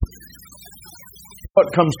What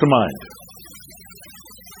comes to mind?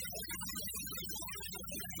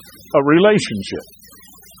 A relationship.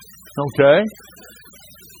 Okay?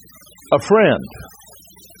 A friend.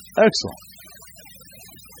 Excellent.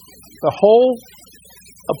 The whole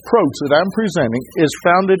approach that I'm presenting is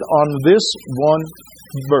founded on this one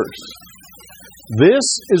verse. This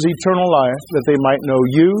is eternal life, that they might know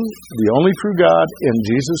you, the only true God, and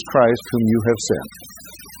Jesus Christ, whom you have sent.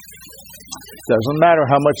 Doesn't matter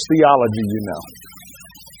how much theology you know.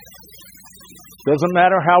 Doesn't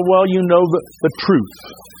matter how well you know the truth.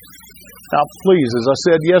 Now, please, as I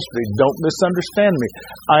said yesterday, don't misunderstand me.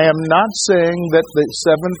 I am not saying that the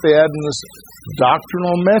Seventh-day Adventist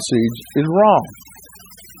doctrinal message is wrong.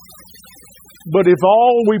 But if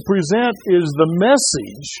all we present is the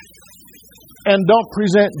message and don't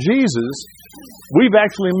present Jesus, we've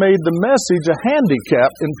actually made the message a handicap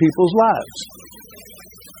in people's lives.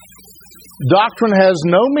 Doctrine has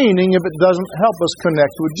no meaning if it doesn't help us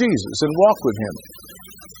connect with Jesus and walk with Him.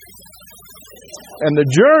 And the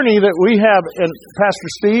journey that we have, and Pastor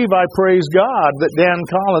Steve, I praise God that Dan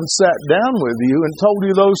Collins sat down with you and told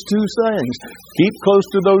you those two things. Keep close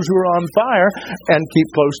to those who are on fire and keep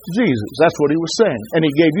close to Jesus. That's what he was saying. And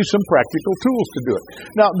he gave you some practical tools to do it.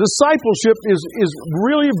 Now, discipleship is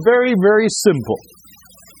really very, very simple.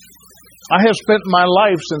 I have spent my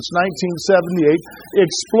life since 1978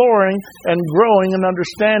 exploring and growing and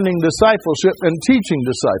understanding discipleship and teaching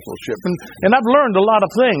discipleship. And I've learned a lot of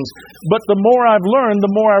things. But the more I've learned,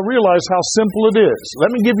 the more I realize how simple it is.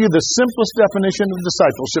 Let me give you the simplest definition of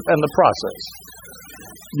discipleship and the process.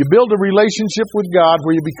 You build a relationship with God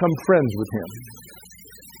where you become friends with Him,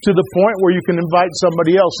 to the point where you can invite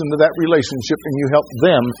somebody else into that relationship and you help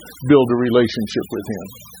them build a relationship with Him.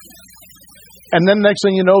 And then next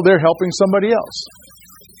thing you know, they're helping somebody else.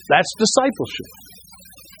 That's discipleship.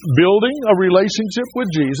 Building a relationship with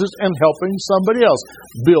Jesus and helping somebody else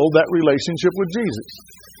build that relationship with Jesus.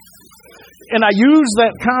 And I use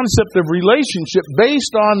that concept of relationship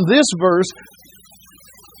based on this verse,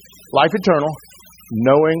 life eternal,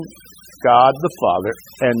 knowing God the Father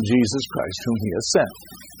and Jesus Christ whom He has sent.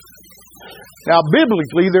 Now,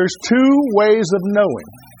 biblically, there's two ways of knowing.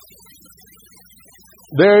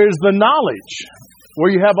 There's the knowledge,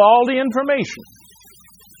 where you have all the information.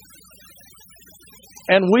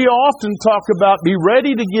 And we often talk about be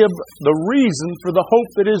ready to give the reason for the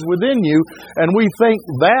hope that is within you, and we think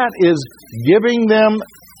that is giving them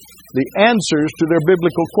the answers to their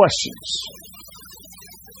biblical questions.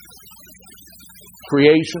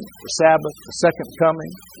 Creation, the Sabbath, the second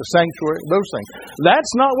coming, the sanctuary, those things.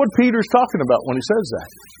 That's not what Peter's talking about when he says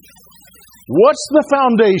that. What's the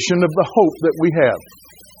foundation of the hope that we have?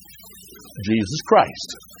 Jesus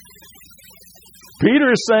Christ. Peter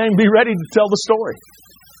is saying, be ready to tell the story.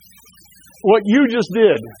 What you just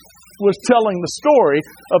did was telling the story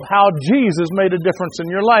of how Jesus made a difference in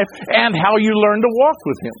your life and how you learned to walk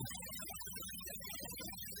with Him.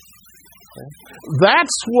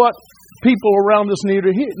 That's what people around us need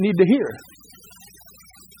to hear.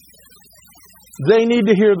 They need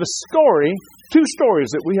to hear the story, two stories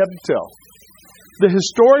that we have to tell. The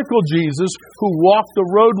historical Jesus who walked the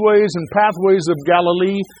roadways and pathways of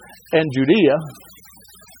Galilee and Judea,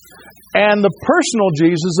 and the personal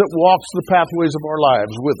Jesus that walks the pathways of our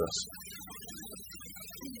lives with us.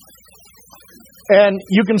 And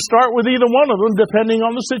you can start with either one of them depending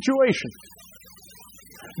on the situation.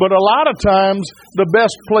 But a lot of times, the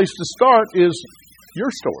best place to start is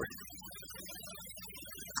your story.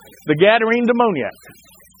 The Gadarene demoniac,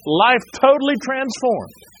 life totally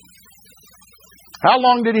transformed. How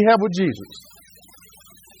long did he have with Jesus?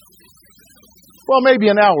 Well,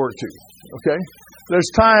 maybe an hour or two, okay? There's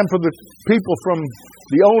time for the people from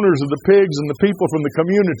the owners of the pigs and the people from the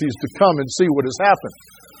communities to come and see what has happened.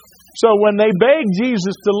 So when they beg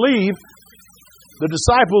Jesus to leave, the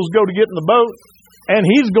disciples go to get in the boat, and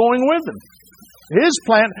He's going with them. His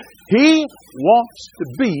plan, He wants to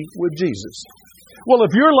be with Jesus. Well,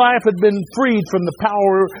 if your life had been freed from the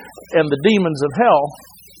power and the demons of hell,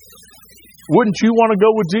 wouldn't you want to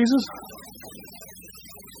go with Jesus?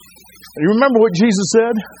 You remember what Jesus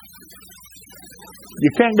said?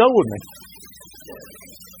 You can't go with me.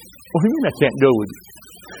 What do you mean I can't go with you?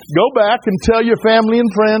 Go back and tell your family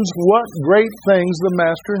and friends what great things the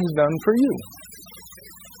Master has done for you.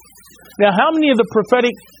 Now, how many of the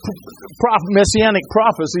prophetic, messianic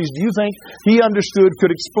prophecies do you think He understood,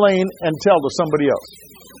 could explain, and tell to somebody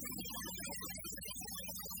else?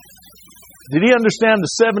 Did He understand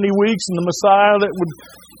the 70 weeks and the Messiah that would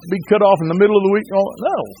be cut off in the middle of the week?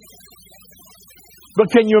 No.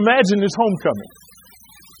 But can you imagine His homecoming?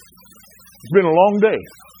 It's been a long day.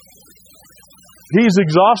 He's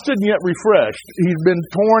exhausted and yet refreshed. He's been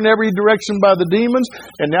torn every direction by the demons,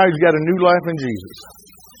 and now he's got a new life in Jesus.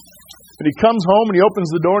 And he comes home and he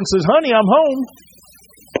opens the door and says, "Honey, I'm home."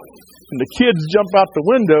 And the kids jump out the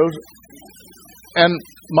windows, and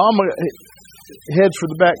Mama heads for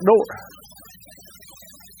the back door.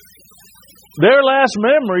 Their last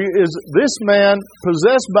memory is this man,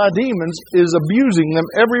 possessed by demons, is abusing them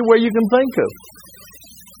every way you can think of.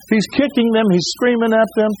 He's kicking them. He's screaming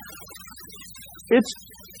at them. It's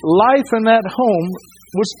life in that home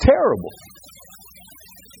was terrible.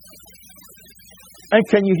 And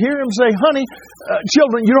can you hear him say, "Honey,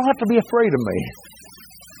 children, you don't have to be afraid of me.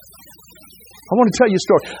 I want to tell you a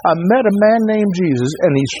story. I met a man named Jesus,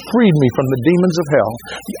 and he's freed me from the demons of hell.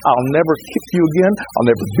 I'll never kick you again. I'll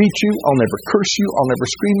never beat you. I'll never curse you. I'll never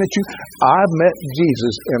scream at you. I've met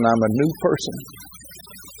Jesus, and I'm a new person."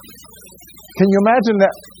 Can you imagine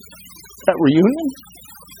that reunion?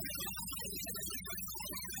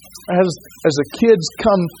 As the kids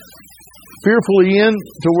come fearfully in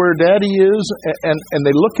to where Daddy is, and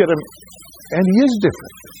they look at him, and he is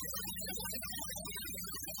different.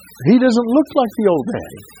 He doesn't look like the old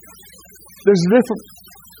Daddy. There's a different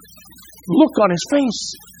look on his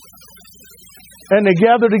face. And they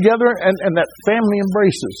gather together, and that family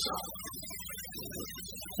embraces.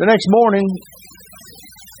 The next morning,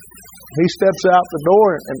 he steps out the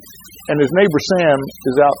door, and his neighbor Sam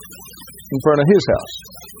is out in front of his house.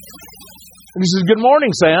 And he says, "Good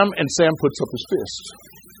morning, Sam." And Sam puts up his fist.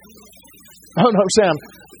 "Oh, no, Sam,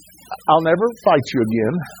 I'll never fight you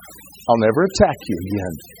again. I'll never attack you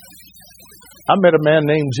again. I met a man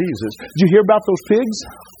named Jesus. Did you hear about those pigs?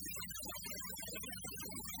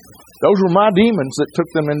 Those were my demons that took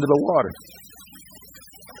them into the water.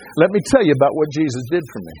 Let me tell you about what Jesus did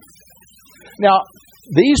for me." Now,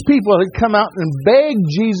 these people had come out and begged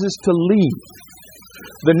Jesus to leave.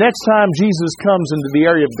 The next time Jesus comes into the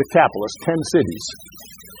area of Decapolis, 10 cities,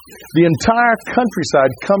 the entire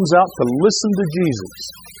countryside comes out to listen to Jesus.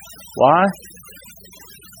 Why?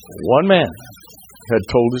 One man had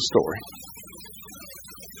told his story.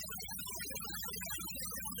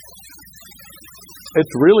 It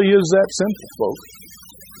really is that simple, folks.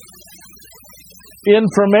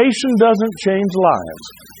 Information doesn't change lives.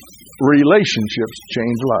 Relationships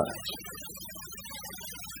change lives.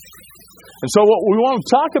 And so what we want to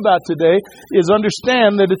talk about today is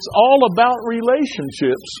understand that it's all about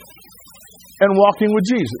relationships and walking with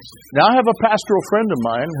Jesus. Now, I have a pastoral friend of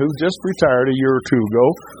mine who just retired a year or two ago.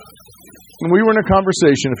 And we were in a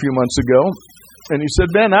conversation a few months ago. And he said,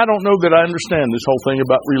 "Ben, I don't know that I understand this whole thing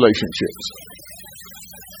about relationships.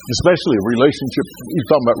 Especially a relationship," he's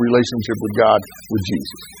talking about relationship with God, with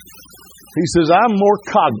Jesus. He says, "I'm more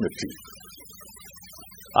cognitive.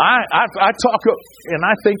 I talk and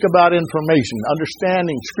I think about information,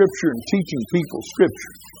 understanding Scripture and teaching people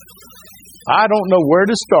Scripture. I don't know where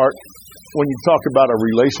to start when you talk about a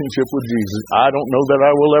relationship with Jesus. I don't know that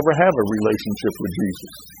I will ever have a relationship with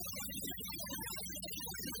Jesus."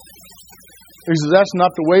 He says, "That's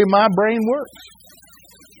not the way my brain works."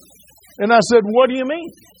 And I said, "What do you mean?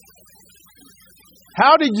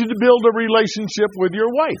 How did you build a relationship with your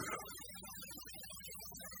wife?"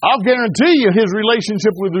 I'll guarantee you his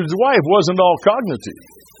relationship with his wife wasn't all cognitive.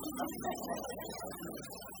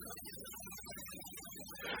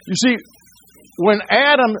 You see, when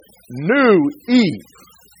Adam knew Eve,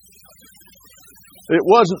 it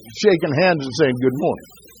wasn't shaking hands and saying good morning.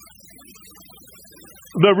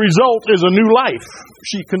 The result is a new life.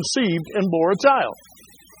 She conceived and bore a child.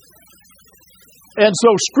 And so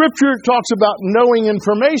Scripture talks about knowing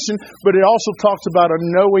information, but it also talks about a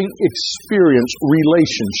knowing experience,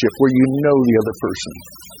 relationship, where you know the other person.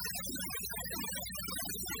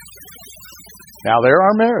 Now, there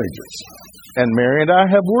are marriages, and Mary and I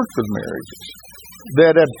have worked with marriages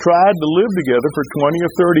that have tried to live together for 20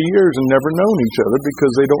 or 30 years and never known each other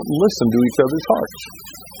because they don't listen to each other's hearts.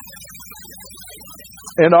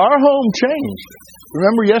 And our home changed.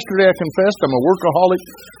 Remember yesterday I confessed I'm a workaholic,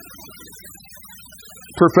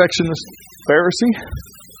 perfectionist Pharisee?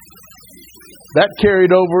 That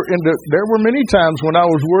carried over into, there were many times when I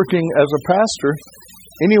was working as a pastor,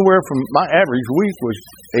 anywhere from, my average week was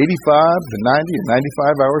 85 to 90 or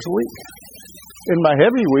 95 hours a week. And my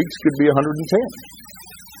heavy weeks could be 110.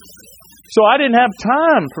 So I didn't have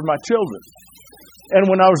time for my children. And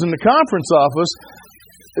when I was in the conference office,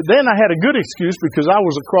 then I had a good excuse because I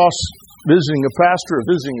was across visiting a pastor or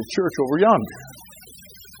visiting a church over yonder.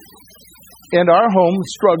 And our home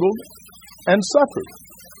struggled and suffered.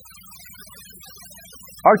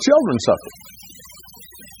 Our children suffered.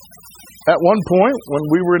 At one point, when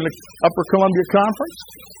we were in the Upper Columbia Conference,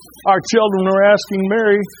 our children were asking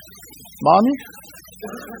Mary, "Mommy,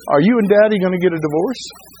 Are you and Daddy going to get a divorce?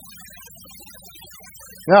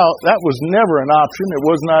 Now, that was never an option. It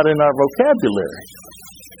was not in our vocabulary.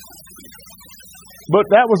 But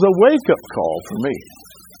that was a wake-up call for me.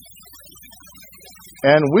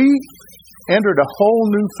 And we entered a whole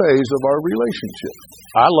new phase of our relationship.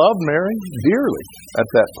 I loved Mary dearly at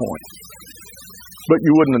that point. But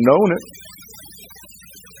you wouldn't have known it.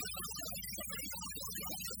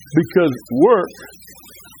 Because work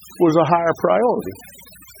was a higher priority.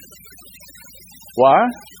 Why?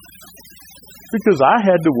 Because I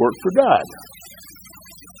had to work for God.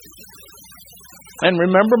 And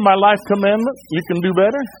remember my life commandment, you can do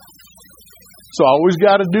better? So I always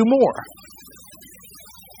got to do more.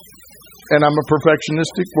 And I'm a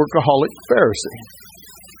perfectionistic, workaholic Pharisee.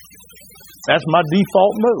 That's my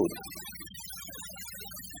default mode.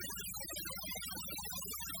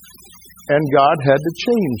 And God had to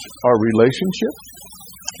change our relationship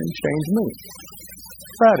and change me.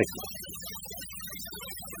 Radically.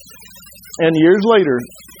 And years later,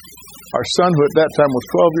 our son, who at that time was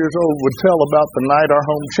 12 years old, would tell about the night our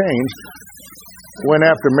home changed, when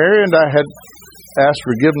after Mary and I had asked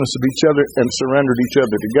forgiveness of each other and surrendered each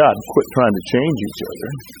other to God, quit trying to change each other.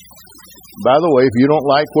 By the way, if you don't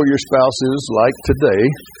like what your spouse is like today,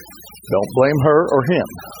 don't blame her or him.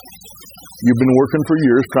 You've been working for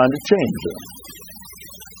years trying to change them.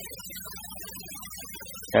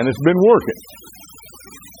 And it's been working.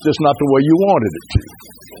 Just not the way you wanted it to.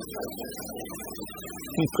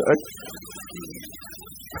 Okay.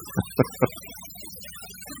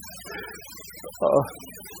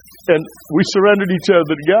 And we surrendered each other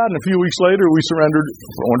to God, and a few weeks later we surrendered,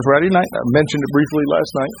 on Friday night, I mentioned it briefly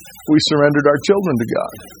last night, we surrendered our children to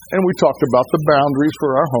God. And we talked about the boundaries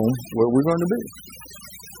for our home, where we're going to be.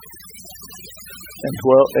 And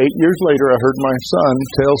 8 years later, I heard my son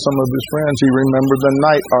tell some of his friends he remembered the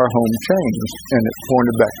night our home changed, and it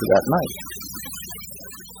pointed back to that night.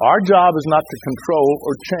 Our job is not to control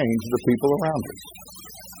or change the people around us.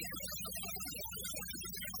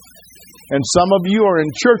 And some of you are in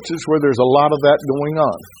churches where there's a lot of that going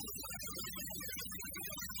on.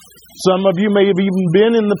 Some of you may have even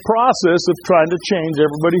been in the process of trying to change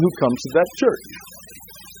everybody who comes to that church.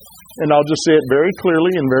 And I'll just say it very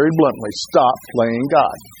clearly and very bluntly. Stop playing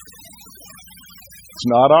God. It's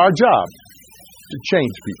not our job to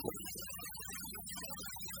change people.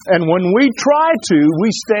 And when we try to, we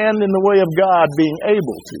stand in the way of God being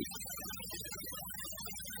able to.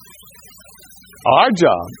 Our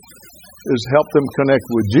job is help them connect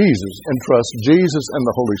with Jesus and trust Jesus and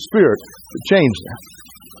the Holy Spirit to change them.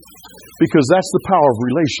 Because that's the power of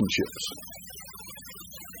relationships.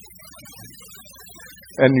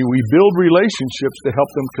 And we build relationships to help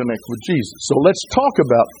them connect with Jesus. So let's talk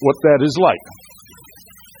about what that is like.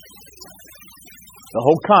 The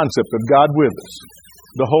whole concept of God with us.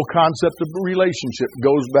 The whole concept of relationship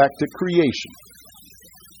goes back to creation.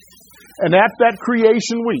 And at that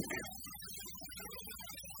creation week,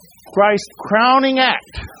 Christ's crowning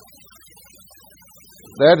act,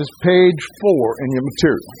 that is page 4 in your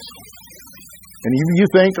materials. And you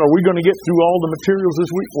think, are we going to get through all the materials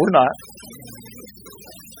this week? We're not.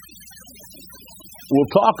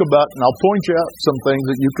 We'll talk about, and I'll point you out some things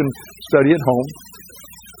that you can study at home.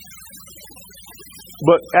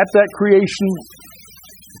 But at that creation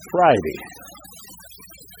Friday,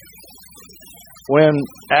 when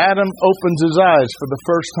Adam opens his eyes for the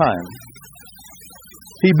first time,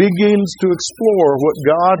 he begins to explore what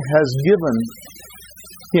God has given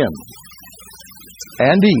him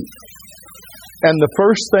and Eve. And the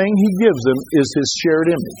first thing he gives them is his shared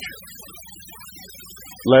image.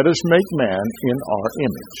 Let us make man in our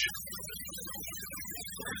image.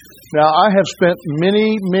 Now, I have spent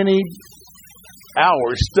many, many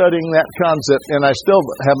hours studying that concept, and I still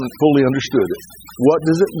haven't fully understood it. What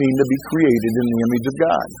does it mean to be created in the image of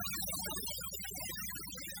God?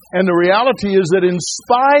 And the reality is that in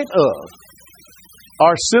spite of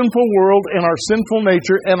our sinful world and our sinful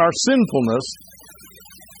nature and our sinfulness,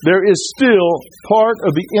 there is still part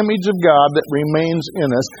of the image of God that remains in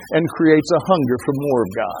us and creates a hunger for more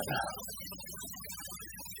of God.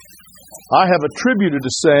 I have attributed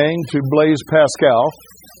a saying to Blaise Pascal,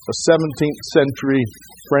 a 17th century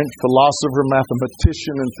French philosopher,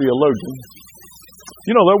 mathematician, and theologian.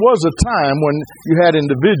 You know, there was a time when you had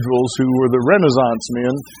individuals who were the Renaissance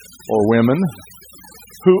men or women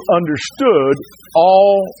who understood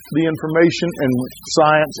all the information and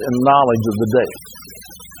science and knowledge of the day.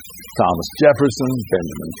 Thomas Jefferson,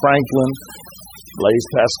 Benjamin Franklin, Blaise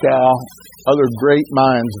Pascal, other great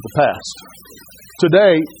minds of the past.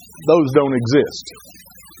 Today, those don't exist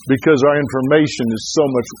because our information is so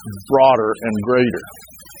much broader and greater.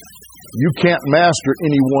 You can't master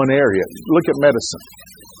any one area. Look at medicine.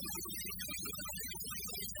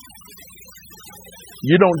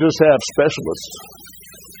 You don't just have specialists.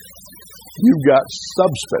 You've got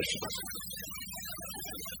subspecialists.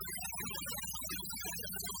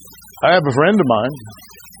 I have a friend of mine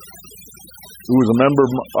who was a member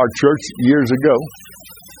of our church years ago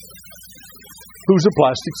who's a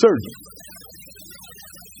plastic surgeon.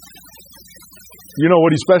 You know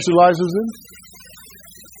what he specializes in?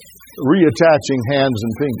 Reattaching hands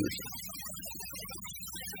and fingers.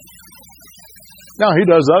 Now, he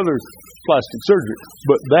does other plastic surgery,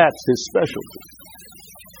 but that's his specialty.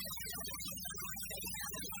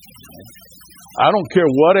 I don't care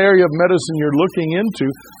what area of medicine you're looking into,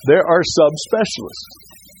 there are subspecialists.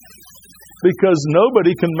 Because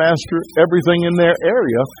nobody can master everything in their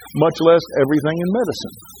area, much less everything in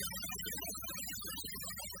medicine.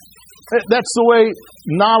 That's the way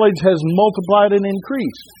knowledge has multiplied and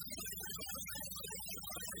increased.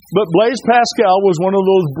 But Blaise Pascal was one of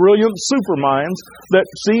those brilliant superminds that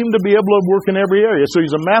seemed to be able to work in every area. So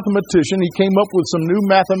he's a mathematician. He came up with some new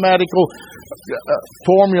mathematical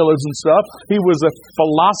formulas and stuff. He was a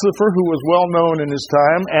philosopher who was well known in his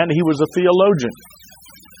time, and he was a theologian.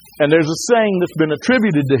 And there's a saying that's been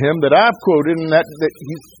attributed to him that I've quoted, and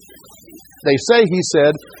they say he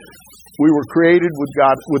said, "We were created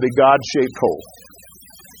with a God-shaped hole.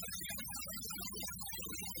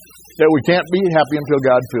 That we can't be happy until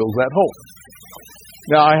God fills that hole."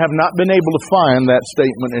 Now, I have not been able to find that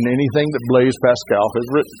statement in anything that Blaise Pascal has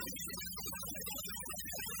written.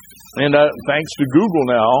 And thanks to Google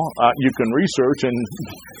now, you can research, and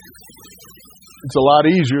it's a lot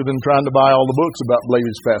easier than trying to buy all the books about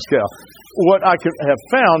Blaise Pascal. What I have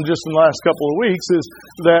found just in the last couple of weeks is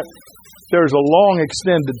that there's a long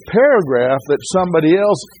extended paragraph that somebody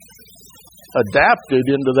else adapted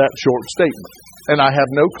into that short statement. And I have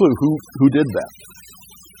no clue who did that.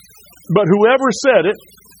 But whoever said it,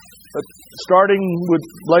 starting with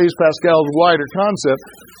Blaise Pascal's wider concept,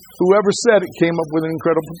 whoever said it came up with an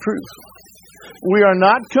incredible truth. We are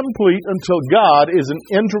not complete until God is an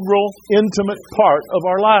integral, intimate part of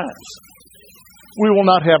our lives. We will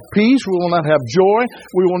not have peace. We will not have joy.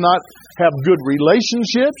 We will not have good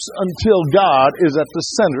relationships until God is at the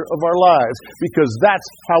center of our lives, because that's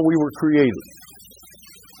how we were created.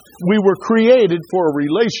 We were created for a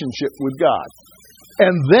relationship with God,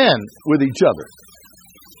 and then with each other.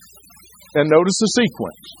 And notice the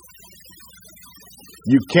sequence.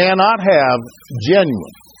 You cannot have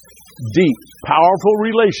genuine, deep, powerful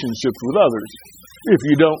relationships with others if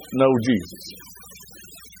you don't know Jesus.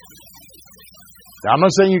 Now, I'm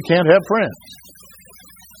not saying you can't have friends,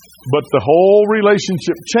 but the whole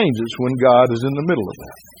relationship changes when God is in the middle of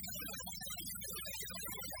that.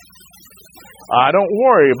 I don't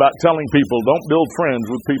worry about telling people, don't build friends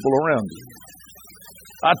with people around you.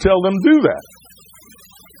 I tell them, do that.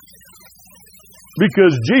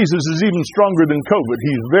 Because Jesus is even stronger than COVID.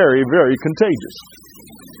 He's very, very contagious.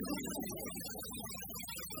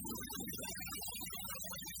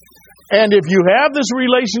 And if you have this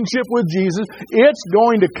relationship with Jesus, it's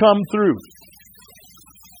going to come through.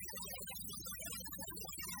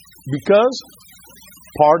 Because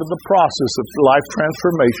part of the process of life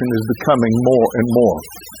transformation is becoming more and more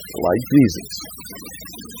like Jesus.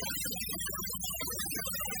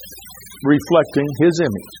 Reflecting His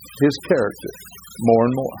image, His character, more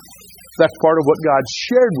and more. That's part of what God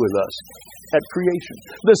shared with us at creation.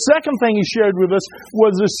 The second thing He shared with us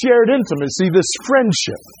was this shared intimacy, this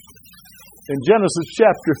friendship. In Genesis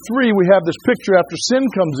chapter 3, we have this picture after sin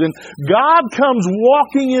comes in. God comes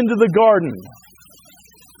walking into the garden.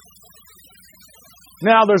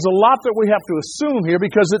 Now, there's a lot that we have to assume here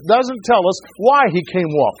because it doesn't tell us why He came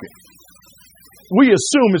walking. We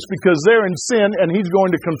assume it's because they're in sin and He's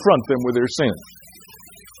going to confront them with their sin.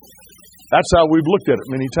 That's how we've looked at it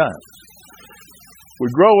many times. We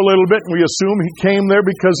grow a little bit and we assume He came there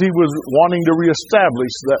because He was wanting to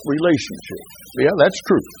reestablish that relationship. Yeah, that's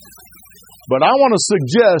true. But I want to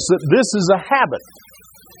suggest that this is a habit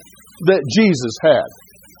that Jesus had.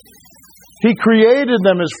 He created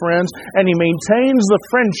them as friends, and He maintains the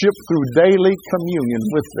friendship through daily communion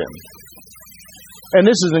with them. And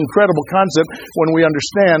this is an incredible concept when we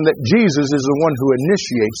understand that Jesus is the one who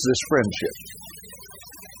initiates this friendship.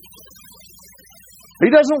 He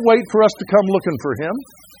doesn't wait for us to come looking for Him.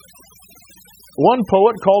 One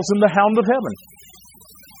poet calls Him the Hound of Heaven,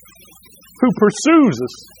 who pursues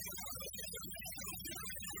us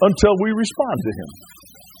until we respond to Him.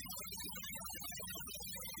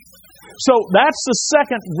 So that's the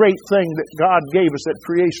second great thing that God gave us at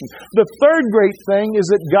creation. The third great thing is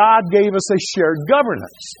that God gave us a shared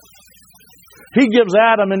governance. He gives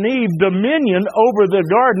Adam and Eve dominion over the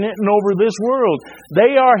garden and over this world.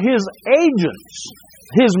 They are His agents,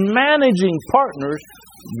 His managing partners,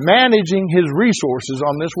 managing His resources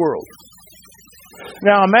on this world.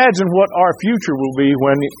 Now imagine what our future will be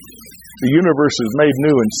when the universe is made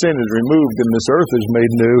new and sin is removed and this earth is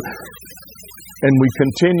made new and we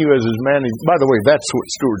continue as His managed. By the way, that's what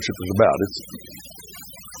stewardship is about. It's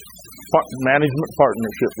management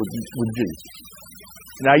partnership with Jesus.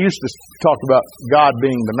 And I used to talk about God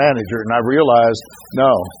being the manager, and I realized,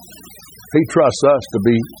 no, He trusts us to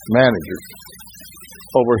be managers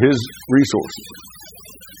over His resources.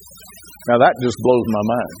 Now that just blows my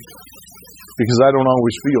mind, because I don't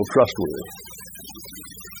always feel trustworthy.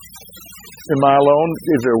 Am I alone?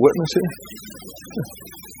 Is there a witness here?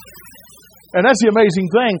 And that's the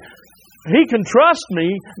amazing thing. He can trust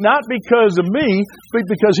me, not because of me, but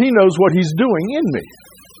because He knows what He's doing in me.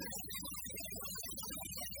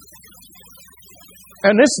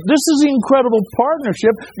 And this is the incredible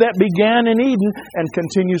partnership that began in Eden and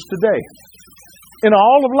continues today. In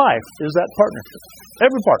all of life is that partnership.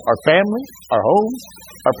 Every part. Our family, our homes,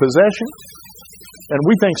 our possessions. And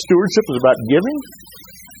we think stewardship is about giving.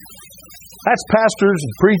 That's pastors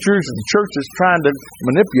and preachers and churches trying to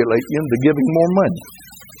manipulate you into giving more money.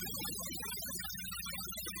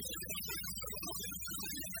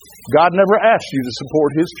 God never asked you to support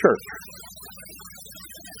His church.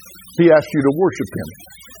 He asked you to worship Him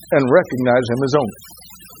and recognize Him as owner.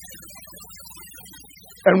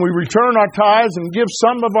 And we return our tithes and give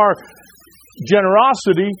some of our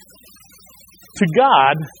generosity to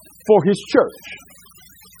God for His church.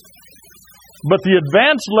 But the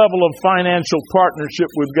advanced level of financial partnership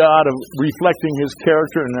with God, of reflecting His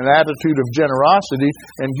character and an attitude of generosity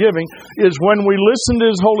and giving, is when we listen to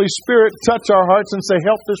His Holy Spirit touch our hearts and say,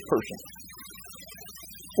 help this person.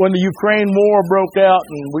 When the Ukraine war broke out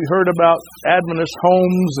and we heard about Adventist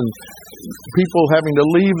homes and people having to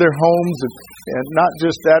leave their homes, and not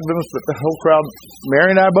just Adventists, but the whole crowd,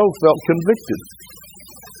 Mary and I both felt convicted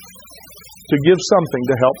to give something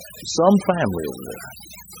to help some family over there.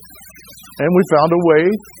 And we found a way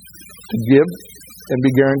to give and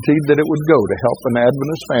be guaranteed that it would go to help an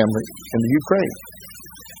Adventist family in the Ukraine.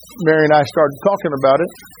 Mary and I started talking about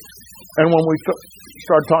it, and when we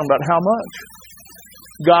started talking about how much,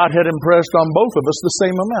 God had impressed on both of us the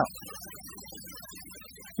same amount.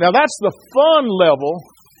 Now that's the fun level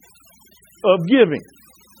of giving.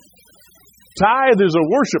 Tithe is a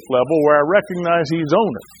worship level where I recognize He's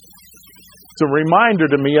owner. It's a reminder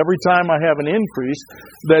to me every time I have an increase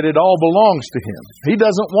that it all belongs to Him. He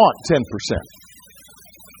doesn't want 10%.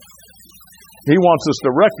 He wants us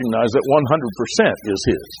to recognize that 100% is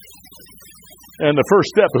His. And the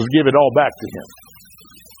first step is give it all back to Him.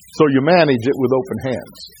 So you manage it with open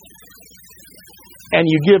hands. And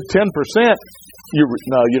you give 10%, you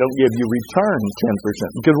don't give, you return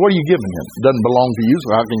 10%. Because what are you giving Him? It doesn't belong to you, so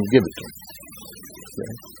how can you give it to Him?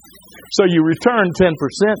 Okay. So you return 10%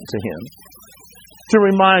 to Him to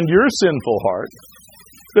remind your sinful heart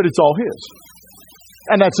that it's all His.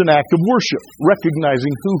 And that's an act of worship,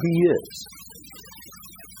 recognizing who He is.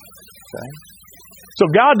 Okay? So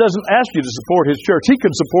God doesn't ask you to support His church. He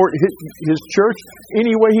could support His church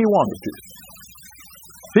any way He wanted to.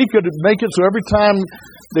 He could make it so every time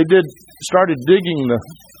they started digging the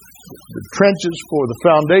trenches for the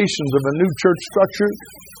foundations of a new church structure,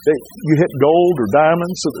 you hit gold or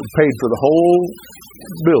diamonds so that it paid for the whole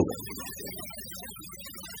building.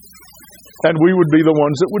 And we would be the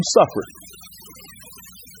ones that would suffer,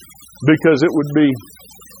 because it would be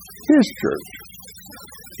His church,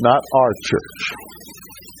 not our church.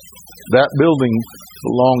 That building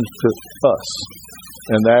belongs to us,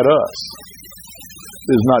 and that us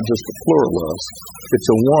is not just a plural us, it's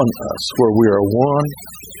a one us, where we are one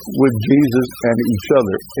with Jesus and each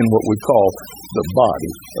other in what we call the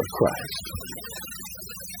body of Christ.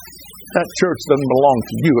 That church doesn't belong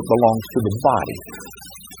to you, it belongs to the body.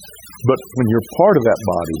 But when you're part of that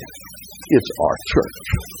body, it's our church.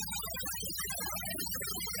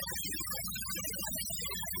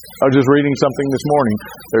 I was just reading something this morning.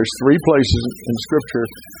 There's 3 places in Scripture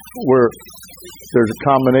where there's a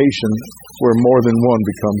combination where more than one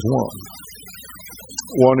becomes one.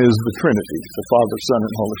 One is the Trinity, the Father, Son,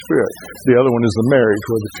 and Holy Spirit. The other one is the marriage,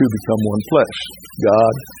 where the two become one flesh.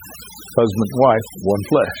 God, husband, wife, one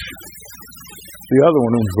flesh. The other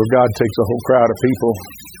one is where God takes a whole crowd of people,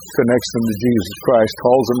 connects them to Jesus Christ,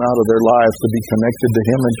 calls them out of their lives to be connected to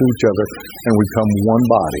Him and to each other, and we become one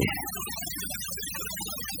body.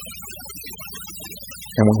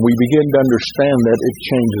 And when we begin to understand that, it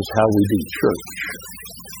changes how we do church.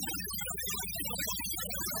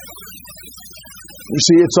 You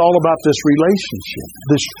see, it's all about this relationship,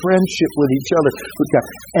 this friendship with each other, with God,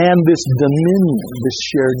 and this dominion, this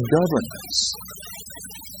shared governance.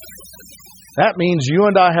 That means you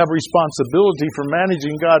and I have responsibility for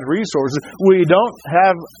managing God's resources. We don't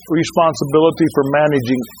have responsibility for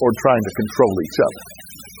managing or trying to control each other.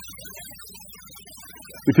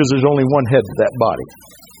 Because there's only one head to that body.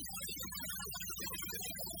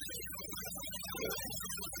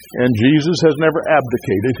 And Jesus has never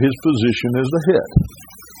abdicated his position as the head.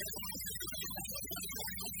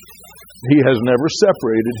 He has never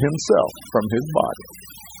separated himself from his body.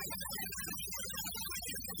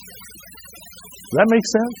 Does that make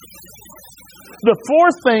sense? The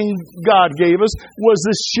fourth thing God gave us was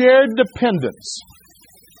the shared dependence.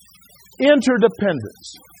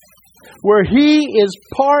 Interdependence. Where He is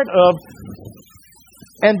part of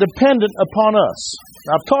and dependent upon us.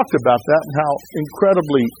 I've talked about that and how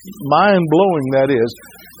incredibly mind-blowing that is.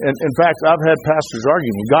 And in fact, I've had pastors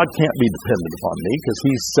arguing, God can't be dependent upon me because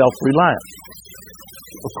He's self-reliant.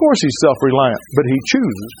 Of course He's self-reliant, but He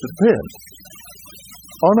chooses to depend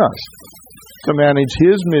on us to manage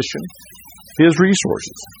His mission, His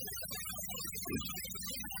resources.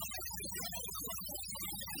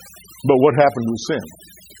 But what happened with sin?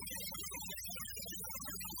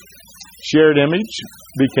 Shared image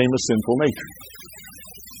became a sinful nature.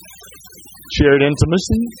 Shared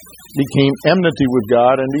intimacy became enmity with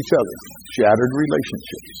God and each other. Shattered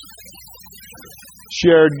relationships.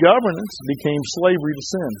 Shared governance became slavery to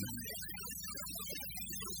sin.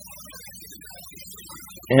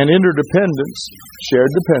 And interdependence, shared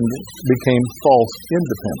dependence, became false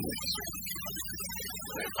independence.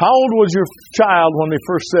 How old was your child when they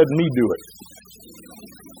first said, me do it?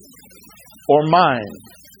 Or mine?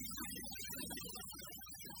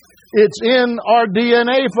 It's in our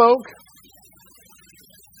DNA, folk.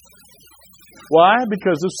 Why?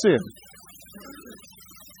 Because of sin.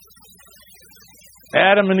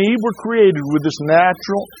 Adam and Eve were created with this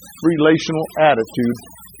natural relational attitude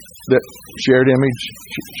that shared image,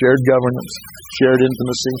 shared governance, shared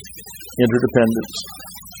intimacy, interdependence.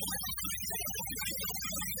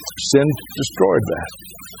 Sin destroyed that.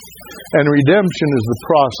 And redemption is the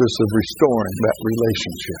process of restoring that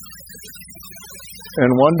relationship.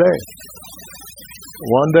 And one day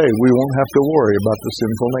we won't have to worry about the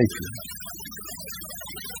sinful nature.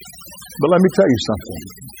 But let me tell you something.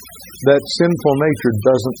 That sinful nature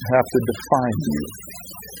doesn't have to define you.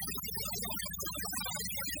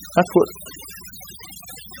 That's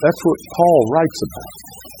what Paul writes about.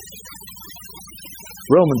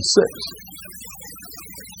 Romans 6.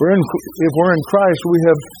 If we're in Christ,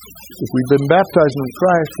 if we've been baptized in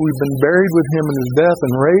Christ, we've been buried with Him in His death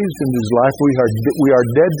and raised in His life. We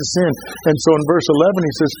are dead to sin. And so in verse 11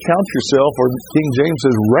 he says, count yourself, or King James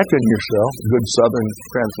says, reckon yourself, good Southern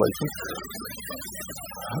translation.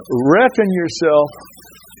 Reckon yourself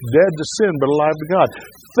dead to sin but alive to God.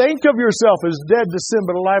 Think of yourself as dead to sin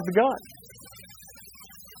but alive to God.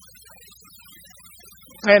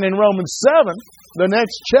 And in Romans 7, the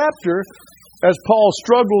next chapter, as Paul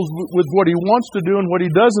struggles with what he wants to do and what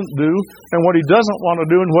he doesn't do, and what he doesn't want to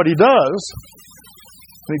do and what he does,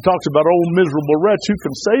 and he talks about, oh, miserable wretch, who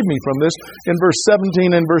can save me from this? In verse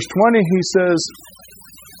 17 and verse 20, he says,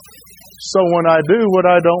 so when I do what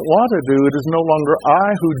I don't want to do, it is no longer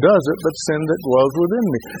I who does it, but sin that dwells within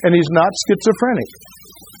me. And he's not schizophrenic.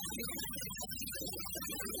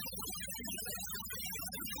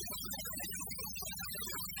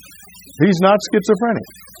 He's not schizophrenic.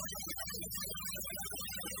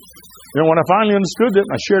 You know, when I finally understood it,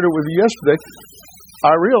 and I shared it with you yesterday,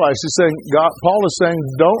 I realized Paul is saying,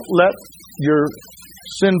 don't let your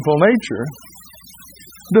sinful nature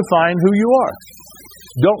define who you are.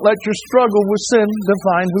 Don't let your struggle with sin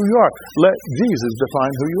define who you are. Let Jesus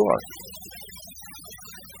define who you are.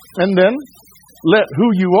 And then, let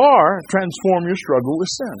who you are transform your struggle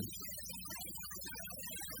with sin.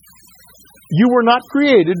 You were not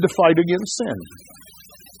created to fight against sin.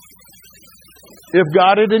 If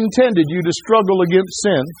God had intended you to struggle against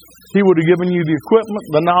sin, He would have given you the equipment,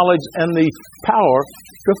 the knowledge, and the power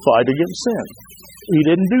to fight against sin. He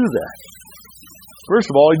didn't do that.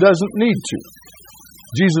 First of all, He doesn't need to.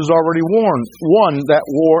 Jesus already won that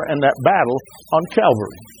war and that battle on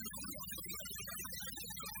Calvary.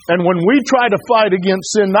 And when we try to fight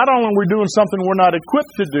against sin, not only are we doing something we're not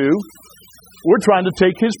equipped to do, we're trying to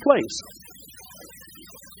take His place.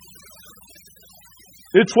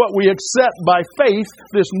 It's what we accept by faith,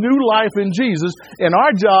 this new life in Jesus, and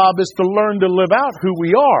our job is to learn to live out who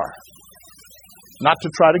we are, not to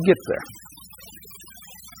try to get there.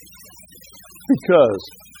 Because,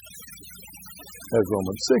 as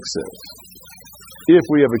Romans 6 says, if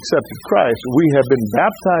we have accepted Christ, we have been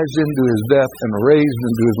baptized into His death and raised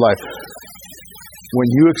into His life. When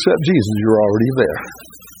you accept Jesus, you're already there.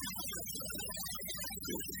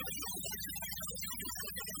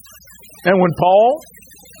 And when Paul,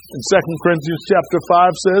 in 2 Corinthians chapter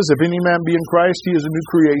 5 says, if any man be in Christ, he is a new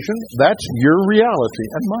creation, that's your reality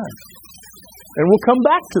and mine. And we'll come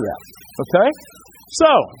back to that. Okay?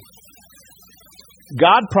 So,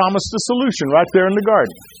 God promised a solution right there in the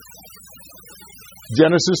garden.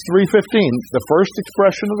 Genesis 3:15, the first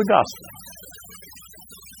expression of the gospel.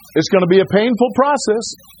 It's going to be a painful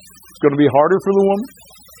process. It's going to be harder for the woman.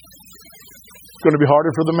 It's going to be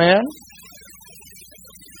harder for the man.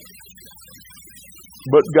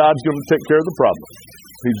 But God's going to take care of the problem.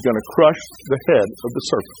 He's going to crush the head of the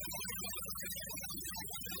serpent.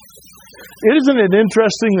 Isn't it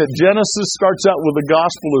interesting that Genesis starts out with the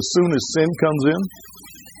gospel as soon as sin comes in?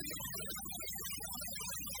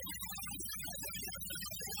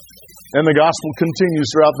 And the gospel continues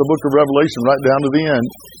throughout the book of Revelation right down to the end,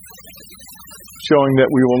 showing that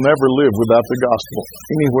we will never live without the gospel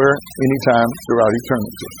anywhere, anytime, throughout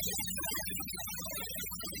eternity.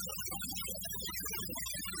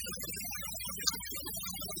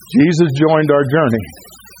 Jesus joined our journey.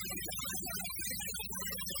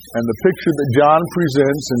 And the picture that John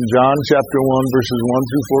presents in John chapter 1, verses 1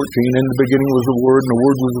 through 14, in the beginning was the Word, and the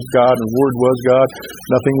Word was with God, and the Word was God.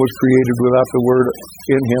 Nothing was created without the Word.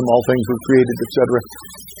 In Him all things were created, etc.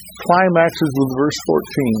 Climaxes with verse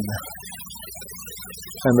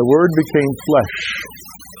 14. And the Word became flesh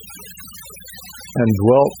and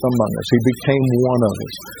dwelt among us. He became one of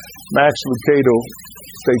us. Max Lucado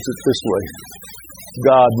states it this way: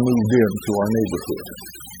 God moved into our neighborhood.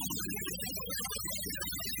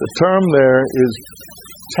 The term there is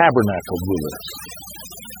tabernacled with us.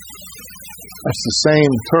 That's the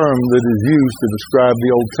same term that is used to describe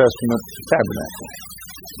the Old Testament tabernacle,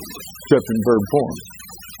 except in verb form.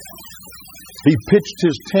 He pitched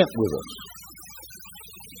His tent with us.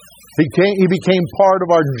 He became part of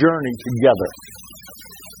our journey together.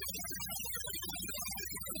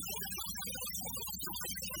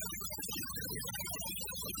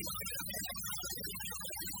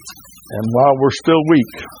 And while we're still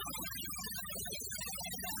weak,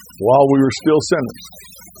 while we were still sinners,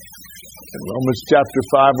 in Romans chapter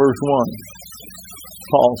 5, verse 1,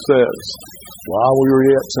 Paul says, while we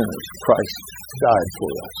were yet sinners, Christ died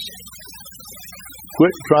for us.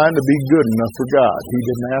 Quit trying to be good enough for God. He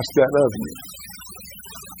didn't ask that of you.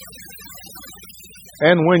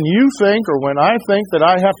 And when you think, or when I think that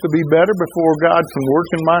I have to be better before God can work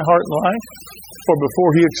in my heart and life, or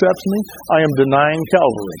before He accepts me, I am denying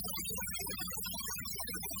Calvary.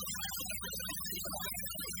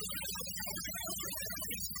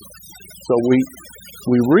 So we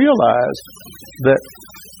realize that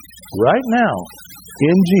right now,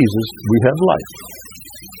 in Jesus, we have life.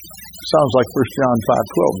 Sounds like 1 John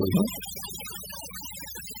 5:12, doesn't it?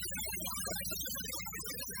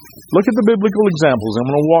 Look at the biblical examples. I'm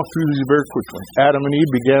going to walk through these very quickly. Adam and Eve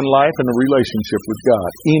began life in a relationship with God.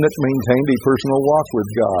 Enoch maintained a personal walk with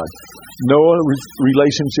God. Noah's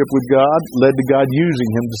relationship with God led to God using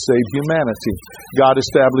him to save humanity. God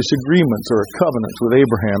established agreements or covenants with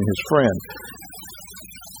Abraham, his friend.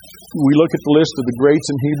 We look at the list of the greats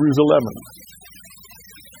in Hebrews 11.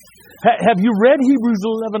 Have you read Hebrews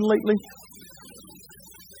 11 lately?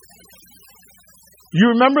 You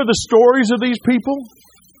remember the stories of these people?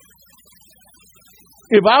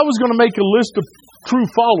 If I was going to make a list of true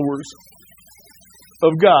followers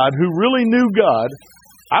of God who really knew God,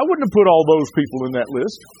 I wouldn't have put all those people in that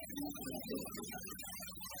list.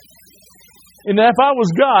 And if I was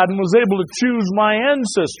God and was able to choose my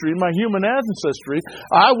ancestry, my human ancestry,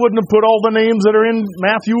 I wouldn't have put all the names that are in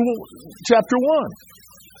Matthew chapter 1.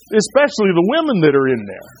 Especially the women that are in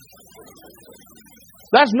there.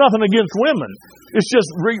 That's nothing against women. It's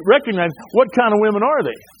just recognize what kind of women are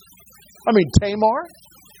they. I mean, Tamar,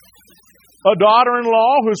 a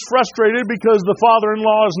daughter-in-law who's frustrated because the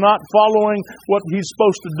father-in-law is not following what he's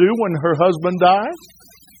supposed to do when her husband dies.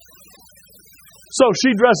 So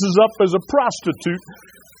she dresses up as a prostitute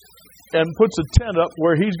and puts a tent up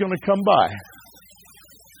where he's going to come by.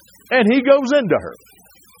 And he goes into her.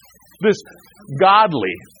 This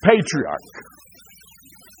godly patriarch.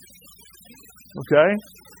 Okay?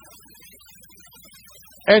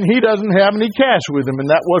 And he doesn't have any cash with him, and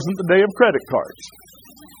that wasn't the day of credit cards.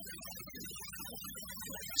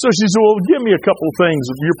 So she said, well, give me a couple of things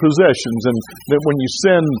of your possessions, and then when you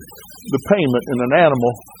send the payment in an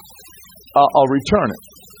animal, I'll return it.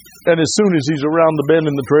 And as soon as he's around the bend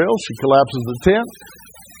in the trail, she collapses the tent,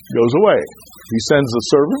 goes away. He sends the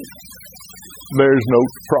servant. There's no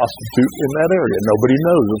prostitute in that area. Nobody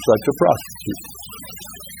knows of such a prostitute.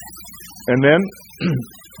 And then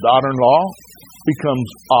daughter-in-law becomes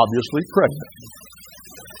obviously pregnant.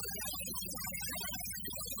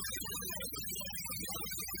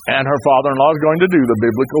 And her father-in-law is going to do the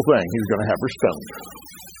biblical thing. He's going to have her stoned.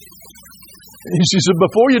 She said,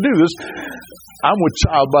 before you do this, I'm with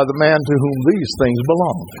child by the man to whom these things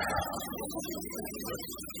belong.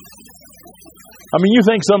 I mean, you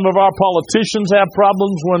think some of our politicians have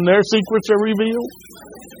problems when their secrets are revealed?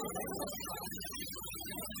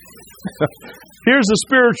 Here's the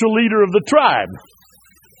spiritual leader of the tribe,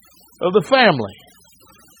 of the family.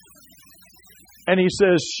 And he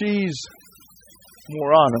says, she's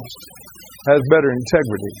more honest, has better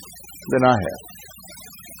integrity than I have.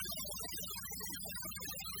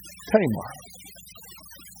 Tamar.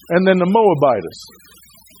 And then the Moabitess.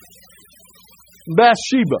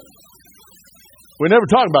 Bathsheba. We never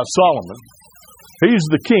talk about Solomon. He's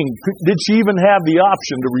the king. Did she even have the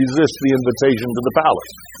option to resist the invitation to the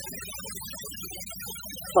palace?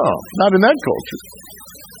 Oh, not in that culture.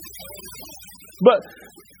 But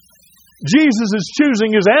Jesus is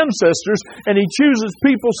choosing his ancestors, and he chooses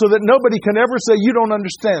people so that nobody can ever say, you don't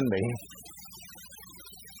understand me.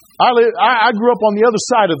 I grew up on the other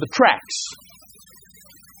side of the tracks.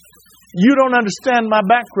 You don't understand my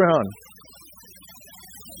background.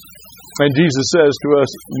 And Jesus says to us,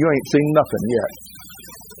 you ain't seen nothing yet.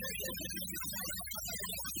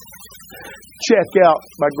 Check out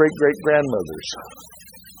my great-great-grandmothers.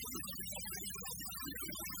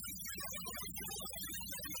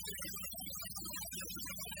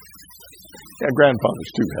 Yeah,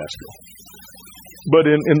 grandfathers too, Haskell. But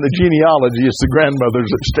in the genealogy, it's the grandmothers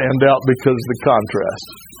that stand out because of the contrast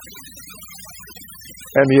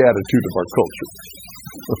and the attitude of our culture.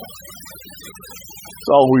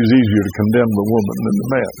 It's always easier to condemn the woman than the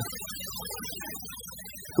man.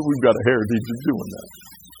 So we've got a heritage of doing that.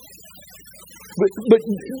 But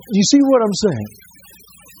you see what I'm saying?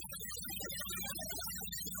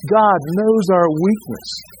 God knows our weakness.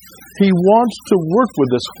 He wants to work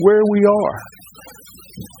with us where we are.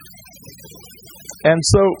 And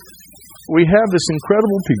so we have this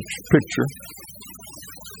incredible picture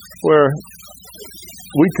where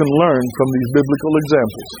we can learn from these biblical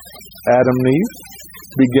examples. Adam and Eve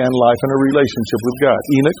began life in a relationship with God.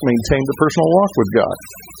 Enoch maintained a personal walk with God.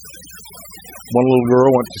 One little girl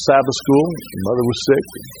went to Sabbath school. Her mother was sick.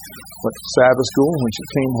 Went to Sabbath school. And when she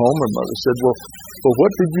came home, her mother said, well,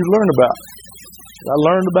 what did you learn about? I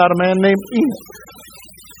learned about a man named Enoch.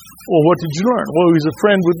 Well, what did you learn? Well, he was a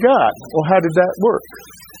friend with God. Well, how did that work?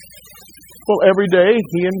 Well, every day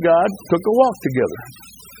he and God took a walk together.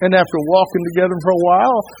 And after walking together for a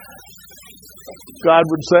while, God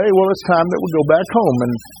would say, well, it's time that we go back home.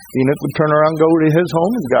 And Enoch would turn around and go to his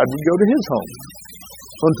home, and God would go to his home.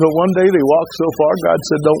 Until one day they walked so far, God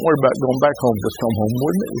said, don't worry about going back home. Just come home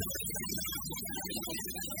with me.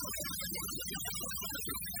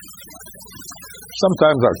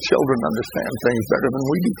 Sometimes our children understand things better than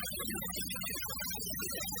we do.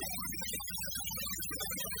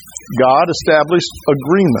 God established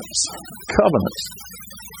agreements, covenants,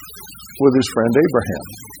 with his friend Abraham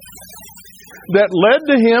that led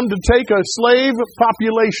to him to take a slave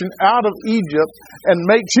population out of Egypt and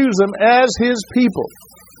choose them as his people.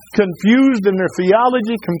 Confused in their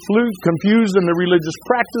theology, confused in their religious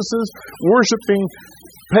practices, worshiping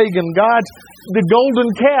pagan gods. The golden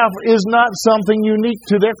calf is not something unique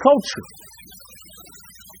to their culture.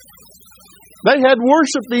 They had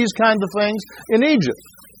worshipped these kinds of things in Egypt.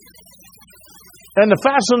 And the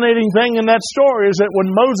fascinating thing in that story is that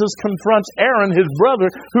when Moses confronts Aaron, his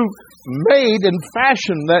brother, who made and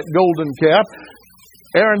fashioned that golden calf,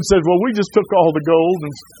 Aaron says, well, we just took all the gold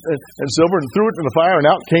and silver and threw it in the fire, and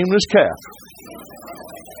out came this calf.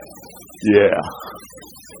 Yeah.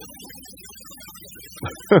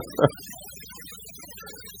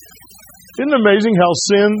 Isn't it amazing how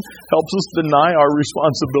sin helps us deny our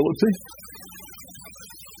responsibility?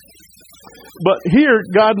 But here,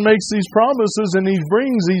 God makes these promises, and he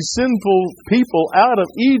brings these sinful people out of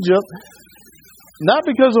Egypt, not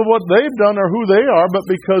because of what they've done or who they are, but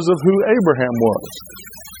because of who Abraham was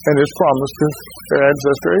and his promise to their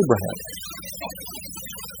ancestor Abraham.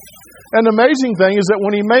 And the amazing thing is that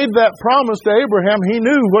when he made that promise to Abraham, he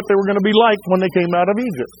knew what they were going to be like when they came out of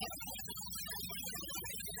Egypt.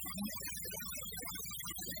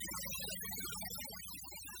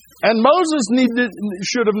 And Moses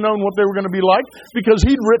should have known what they were going to be like because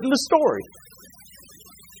he'd written the story.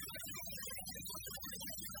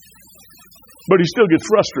 But he still gets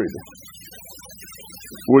frustrated.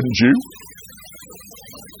 Wouldn't you?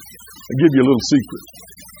 I'll give you a little secret.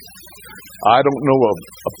 I don't know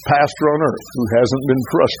a pastor on earth who hasn't been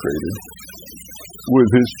frustrated with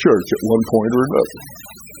his church at one point or another.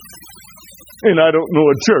 And I don't know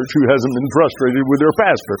a church who hasn't been frustrated with their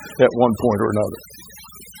pastor at one point or another.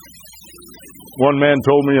 One man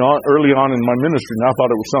told me early on in my ministry, and I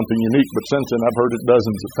thought it was something unique, but since then I've heard it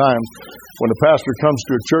dozens of times. When a pastor comes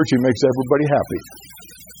to a church, he makes everybody happy.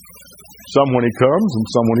 Some when he comes and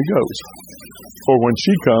some when he goes. Or when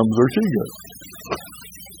she comes or she goes.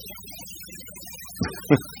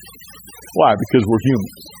 Why? Because we're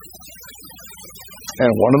human. And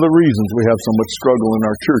one of the reasons we have so much struggle in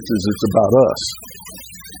our church is it's about us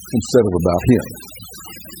instead of about Him.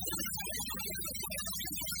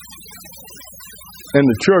 And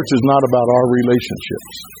the church is not about our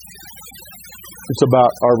relationships. It's about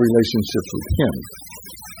our relationships with Him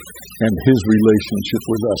and His relationship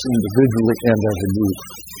with us individually and as a group.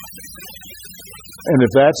 And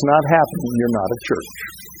if that's not happening, you're not a church.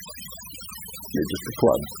 You're just a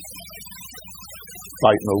club.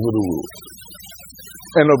 Fighting over the rules.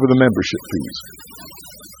 And over the membership fees.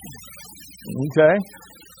 Okay?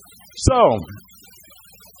 So,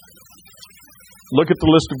 look at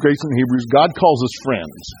the list of grace in Hebrews. God calls us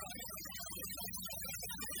friends.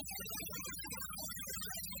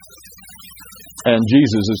 And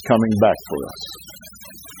Jesus is coming back for us.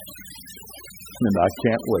 And I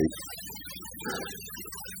can't wait.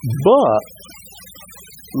 But,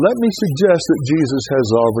 let me suggest that Jesus has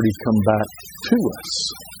already come back to us.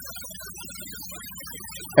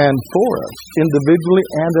 And for us, individually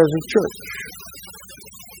and as a church.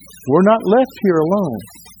 We're not left here alone.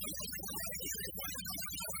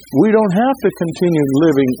 We don't have to continue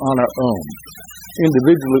living on our own,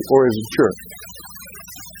 individually or as a church.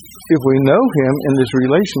 If we know Him in this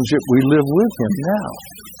relationship, we live with Him now.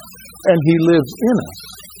 And He lives in us.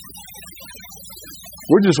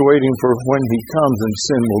 We're just waiting for when He comes and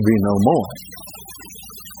sin will be no more.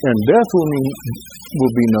 And death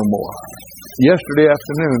will be no more. Yesterday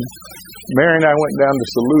afternoon, Mary and I went down to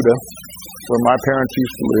Saluda, where my parents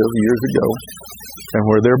used to live years ago, and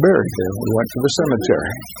where they're buried there. We went to the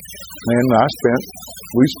cemetery. And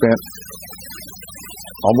we spent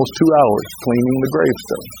almost 2 hours cleaning the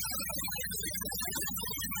gravestone.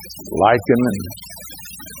 Lichen and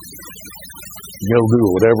mildew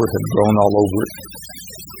or whatever had grown all over it.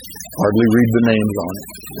 Hardly read the names on it.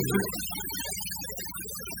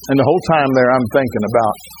 And the whole time there I'm thinking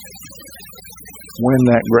about when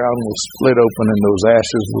that ground will split open and those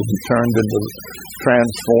ashes will be turned into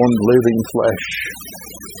transformed living flesh.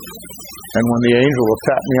 And when the angel will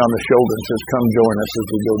tap me on the shoulder and says, "Come join us as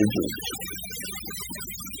we go to Jesus."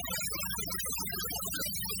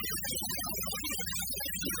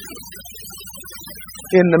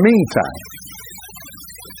 In the meantime,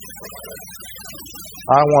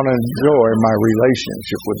 I want to enjoy my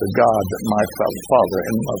relationship with the God that my father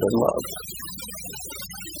and mother love.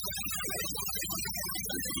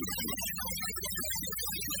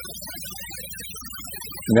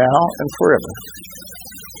 Now and forever.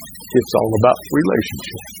 It's all about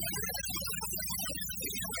relationship.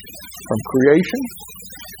 From creation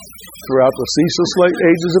throughout the ceaseless late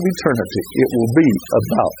ages of eternity, it will be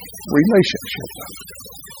about relationship.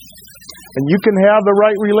 And you can have the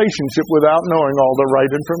right relationship without knowing all the right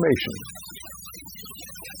information.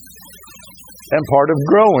 And part of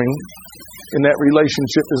growing in that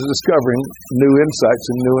relationship is discovering new insights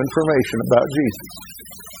and new information about Jesus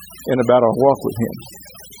and about our walk with Him.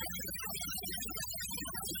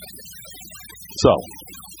 So,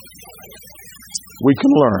 we can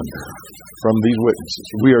learn from these witnesses.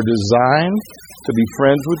 We are designed to be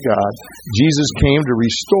friends with God. Jesus came to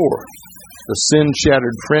restore the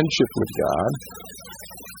sin-shattered friendship with God.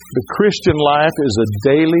 The Christian life is a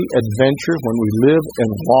daily adventure when we live and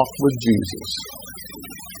walk with Jesus.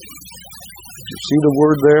 Did you see the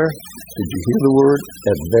word there? Did you hear the word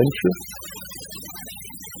adventure?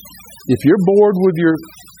 If you're bored with your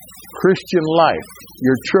Christian life,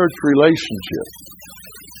 your church relationship,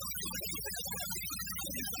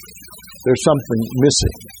 there's something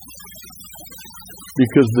missing.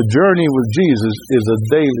 Because the journey with Jesus is a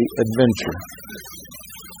daily adventure.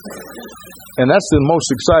 And that's the most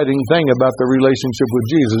exciting thing about the relationship with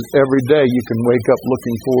Jesus. Every day you can wake up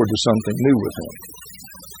looking forward to something new with Him.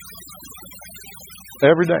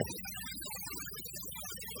 Every day.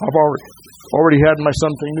 I've already had my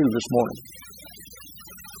something new this morning.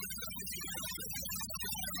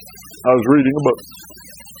 I was reading a book.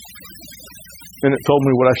 And it told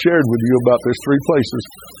me what I shared with you about there's 3 places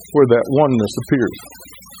where that oneness appears.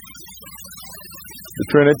 The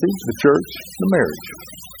Trinity, the church, the marriage.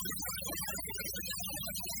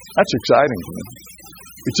 That's exciting to me.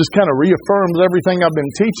 It just kind of reaffirms everything I've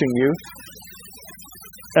been teaching you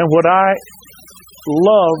and what I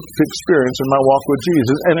love to experience in my walk with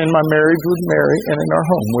Jesus and in my marriage with Mary and in our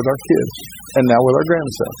home with our kids and now with our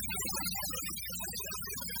grandson.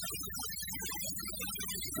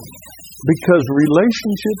 Because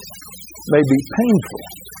relationships may be painful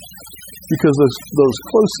because those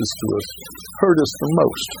closest to us hurt us the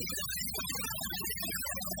most.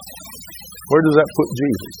 Where does that put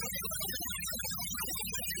Jesus?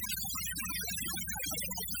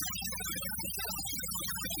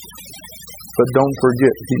 But don't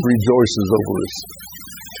forget, He rejoices over us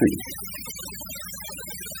too.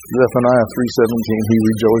 Zephaniah 3:17, He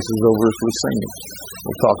rejoices over us with singing.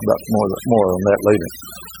 We'll talk about more on that later.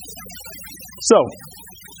 So,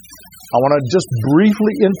 I want to just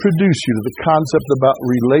briefly introduce you to the concept about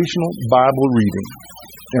relational Bible reading.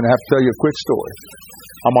 And I have to tell you a quick story.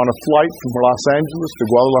 I'm on a flight from Los Angeles to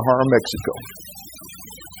Guadalajara, Mexico.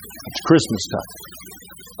 It's Christmas time.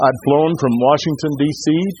 I'd flown from Washington, D.C.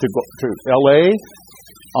 to L.A.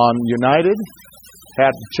 on United,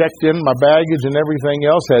 had checked in my baggage and everything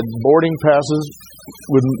else, had boarding passes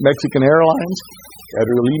with Mexican Airlines,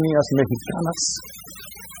 Aerolíneas Mexicanas.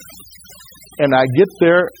 And I get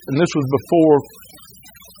there, and this was before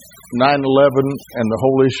 9/11 and the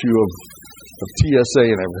whole issue of TSA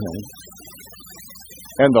and everything.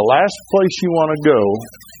 And the last place you want to go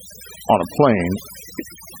on a plane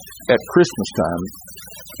at Christmas time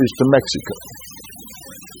is to Mexico.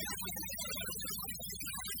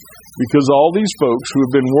 Because all these folks who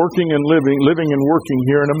have been working and living and working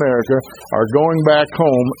here in America are going back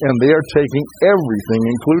home, and they are taking everything,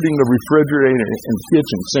 including the refrigerator and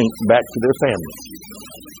kitchen sink, back to their families.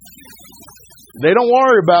 They don't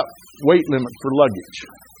worry about weight limit for luggage.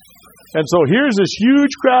 And so here's this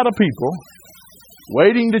huge crowd of people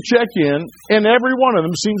waiting to check in, and every one of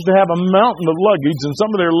them seems to have a mountain of luggage, and some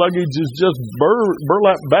of their luggage is just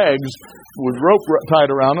burlap bags with rope tied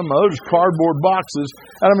around them, others cardboard boxes.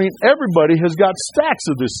 And I mean, everybody has got stacks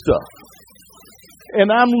of this stuff.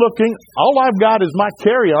 And I'm looking, all I've got is my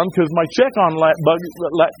carry-on because my check-on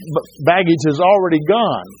baggage has already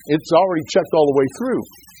gone. It's already checked all the way through.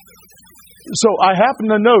 So I happen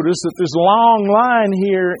to notice that this long line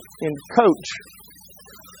here in coach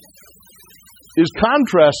is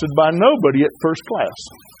contrasted by nobody at first class.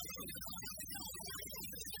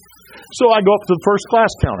 So I go up to the first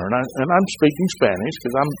class counter, and I'm speaking Spanish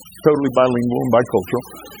because I'm totally bilingual and bicultural.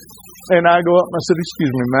 And I go up and I said,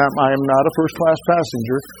 "Excuse me, ma'am, I am not a first class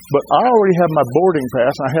passenger, but I already have my boarding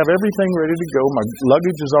pass. I have everything ready to go. My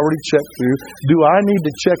luggage is already checked through. Do I need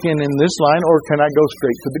to check in this line, or can I go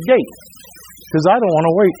straight to the gate? Because I don't want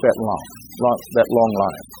to wait that long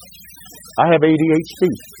line. I have ADHD."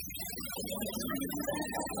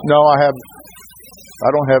 No, I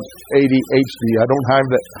don't have ADHD. I don't have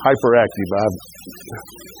that hyperactive. I have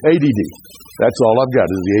ADD. That's all I've got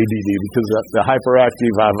is the ADD, because the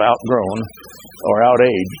hyperactive I've outgrown or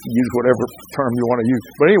outaged. Use whatever term you want to use.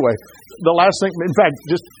 But anyway, the last thing, in fact,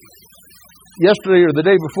 just yesterday or the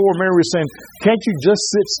day before, Mary was saying, "Can't you just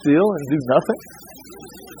sit still and do nothing?"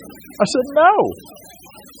 I said, "No."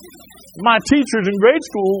 My teachers in grade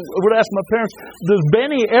school would ask my parents, "Does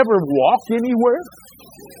Benny ever walk anywhere?"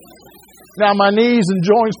 Now, my knees and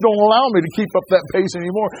joints don't allow me to keep up that pace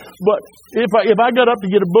anymore. But if I got up to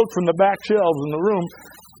get a book from the back shelves in the room,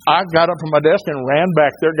 I got up from my desk and ran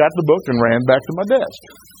back there, got the book, and ran back to my desk.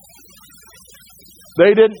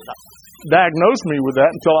 They didn't diagnose me with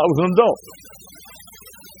that until I was an adult.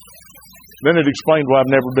 Then it explained why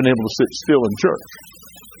I've never been able to sit still in church.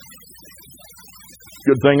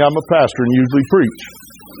 Good thing I'm a pastor and usually preach.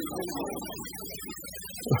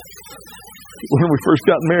 When we first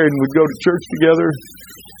got married and we'd go to church together,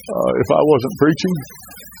 if I wasn't preaching,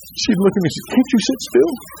 she'd look at me and say, "Can't you sit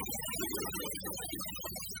still?"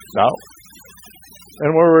 No. And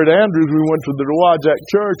when we were at Andrews, we went to the Dewajak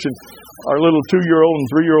Church, and our little 2-year-old and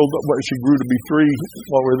 3-year-old, she grew to be 3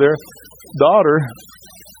 while we were there, daughter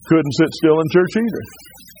couldn't sit still in church either.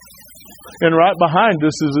 And right behind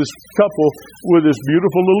us is this couple with this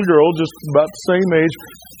beautiful little girl, just about the same age.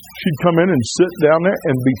 She'd come in and sit down there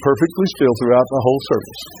and be perfectly still throughout the whole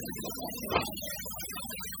service.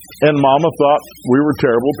 And Mama thought we were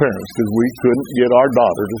terrible parents because we couldn't get our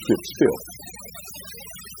daughter to sit still.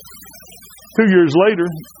 2 years later,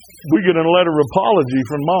 we get a letter of apology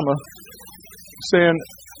from Mama saying,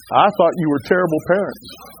 "I thought you were terrible parents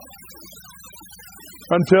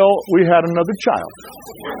until we had another child."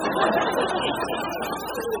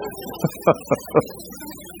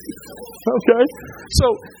 Okay, so,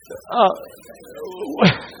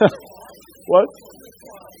 what?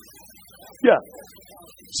 Yeah.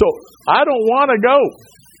 So, I don't want to go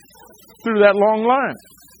through that long line.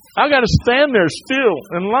 I got to stand there still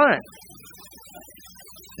in line.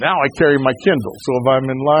 Now I carry my Kindle, so if I'm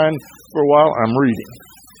in line for a while, I'm reading.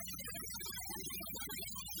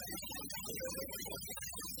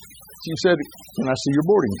 She said, "Can I see your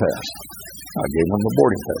boarding pass?" I gave him the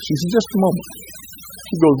boarding pass. She said, "Just a moment."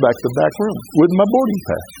 She goes back to the back room with my boarding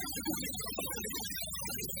pass.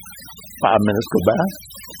 5 minutes go by.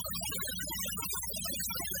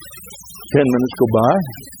 10 minutes go by.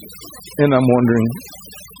 And I'm wondering,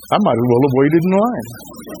 I might as well have waited in line.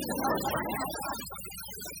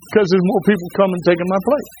 Because there's more people coming taking my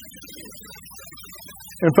place.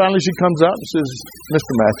 And finally she comes out and says,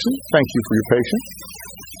 "Mr. Maxson, thank you for your patience.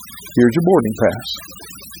 Here's your boarding pass.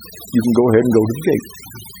 You can go ahead and go to the gate."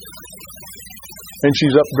 And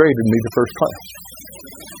she's upgraded me to first class.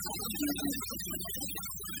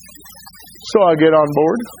 So I get on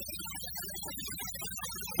board.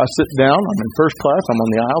 I sit down. I'm in first class. I'm on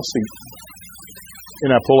the aisle seat.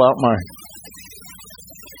 And I pull out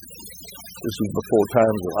this was before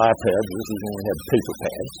times of iPads. This is when we had paper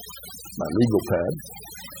pads, my legal pad.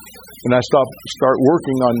 And I start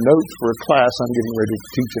working on notes for a class I'm getting ready to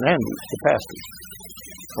teach in Andrews to pastors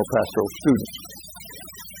or pastoral students.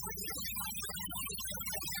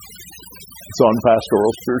 It's on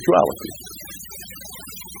pastoral spirituality.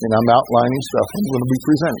 And I'm outlining stuff I'm going to be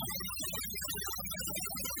presenting.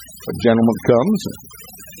 A gentleman comes, and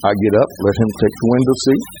I get up, let him take the window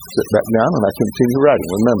seat, sit back down, and I continue writing.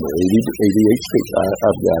 Remember, ADHD,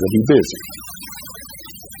 I've got to be busy.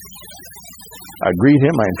 I greet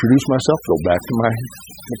him, I introduce myself, go back to my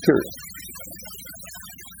material.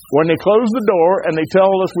 When they close the door and they tell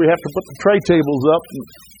us we have to put the tray tables up,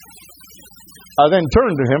 I then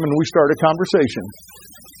turn to him and we start a conversation.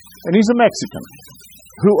 And he's a Mexican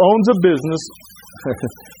who owns a business,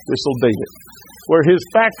 this will date it, where his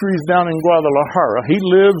factory is down in Guadalajara. He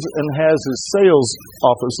lives and has his sales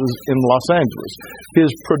offices in Los Angeles.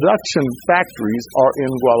 His production factories are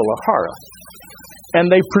in Guadalajara. And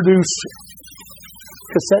they produce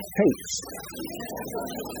cassette tapes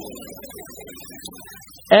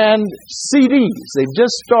and CDs. They've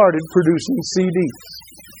just started producing CDs.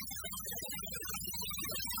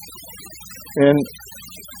 And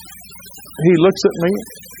he looks at me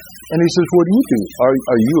and he says, "What do you do?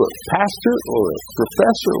 Are you a pastor or a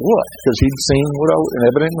professor or what?" Because he'd seen and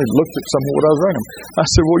evidently looked at some of what I was writing. I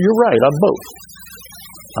said, "Well, you're right. I'm both.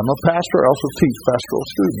 I'm a pastor. I also teach pastoral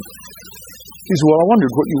students." He said, "Well, I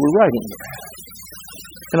wondered what you were writing there."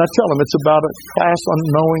 And I tell him it's about a class on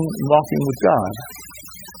knowing and walking with God.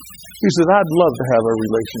 He said, "I'd love to have a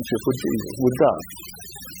relationship with Jesus, with God."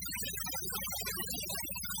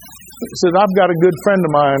 He said, "I've got a good friend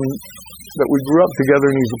of mine that we grew up together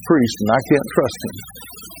and he's a priest and I can't trust him.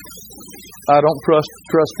 I don't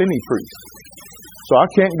trust any priest. So I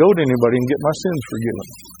can't go to anybody and get my sins forgiven.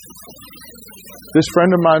 This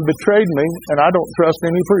friend of mine betrayed me and I don't trust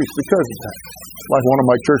any priest because of that." Like one of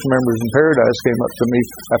my church members in Paradise came up to me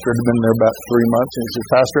after I'd been there about 3 months and he said,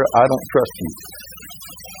 "Pastor, I don't trust you."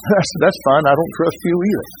 I said, "That's fine. I don't trust you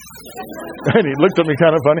either." And he looked at me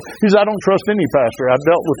kind of funny. He said, "I don't trust any pastor. I've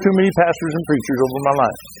dealt with too many pastors and preachers over my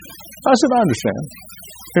life." I said, "I understand."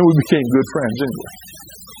 And we became good friends anyway.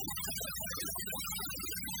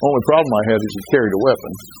 Only problem I had is he carried a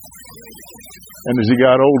weapon. And as he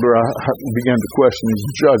got older, I began to question his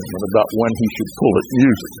judgment about when he should pull it and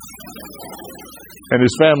use it. And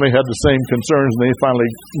his family had the same concerns, and they finally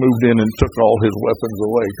moved in and took all his weapons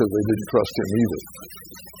away because they didn't trust him either.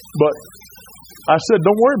 But I said,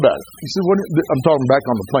 "Don't worry about it." He said, I'm talking back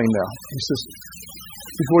on the plane now. He says,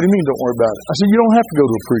 "What do you mean don't worry about it?" I said, "You don't have to go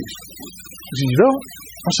to a priest." He said, "You don't?"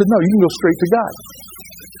 I said, "No, you can go straight to God."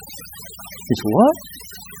 He said, "What?"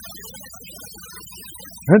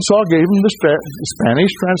 And so I gave him the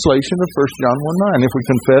Spanish translation of 1 John 1:9. "If we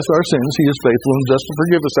confess our sins, he is faithful and just to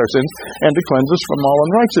forgive us our sins and to cleanse us from all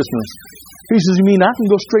unrighteousness." He says, "You mean I can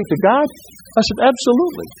go straight to God?" I said,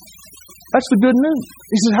 "Absolutely. That's the good news."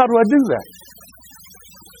 He says, "How do I do that?"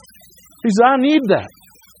 He says, "I need that.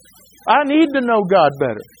 I need to know God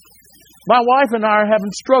better. My wife and I are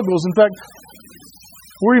having struggles. In fact,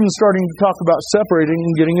 we're even starting to talk about separating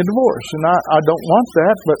and getting a divorce. And I don't want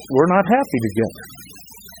that, but we're not happy together.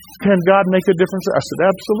 Can God make a difference?" I said,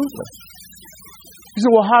 "Absolutely." He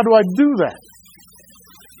said, "Well, how do I do that?"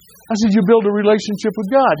 I said, "You build a relationship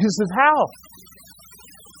with God." He said, "How?"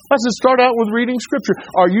 I said, "Start out with reading Scripture.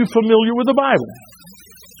 Are you familiar with the Bible?"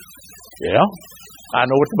 "Yeah, I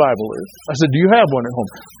know what the Bible is." I said, "Do you have one at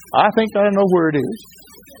home?" "I think I know where it is."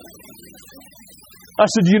 I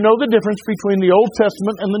said, "Do you know the difference between the Old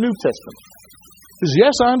Testament and the New Testament?" He said,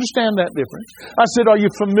 "Yes, I understand that difference." I said, "Are you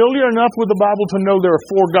familiar enough with the Bible to know there are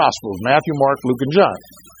 4 Gospels, Matthew, Mark, Luke, and John?"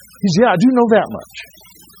 He said, yeah, I do know that much.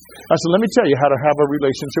 I said, let me tell you how to have a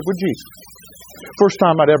relationship with Jesus. First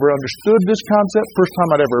time I'd ever understood this concept, first time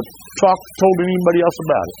I'd ever told anybody else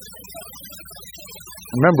about it.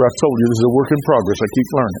 Remember, I told you this is a work in progress. I keep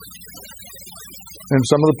learning. And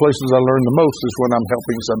some of the places I learn the most is when I'm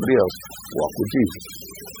helping somebody else walk with Jesus.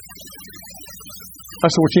 I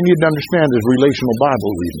said, what you need to understand is relational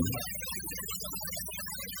Bible reading.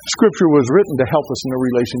 Scripture was written to help us in a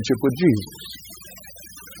relationship with Jesus.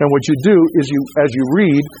 And what you do is as you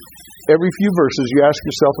read, every few verses, you ask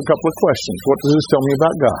yourself a couple of questions. What does this tell me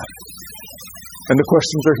about God? And the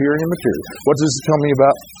questions are here in the material. What does this tell me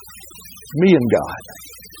about me and God?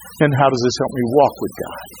 And how does this help me walk with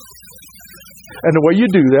God? And the way you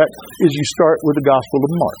do that is you start with the Gospel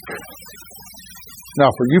of Mark. Now,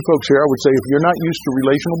 for you folks here, I would say if you're not used to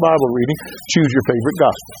relational Bible reading, choose your favorite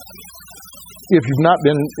gospel. If you're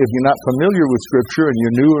not familiar with Scripture and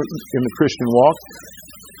you're new in the Christian walk,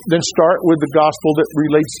 then start with the gospel that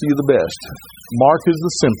relates to you the best. Mark is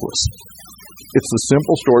the simplest. It's the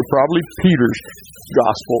simple story, probably Peter's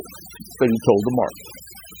gospel that he told to Mark.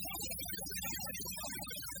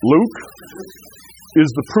 Luke is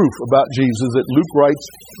the proof about Jesus that Luke writes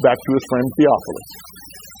back to his friend Theophilus.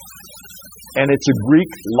 And it's a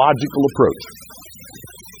Greek logical approach.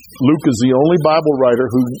 Luke is the only Bible writer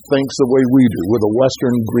who thinks the way we do, with a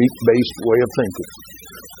Western Greek-based way of thinking.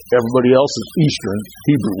 Everybody else is Eastern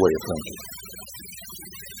Hebrew way of thinking.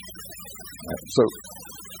 Right, so,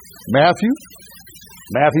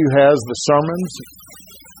 Matthew has the sermons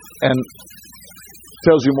and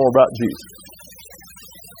tells you more about Jesus.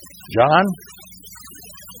 John,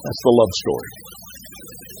 that's the love story.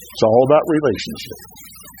 It's all about relationship.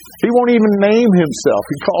 He won't even name himself.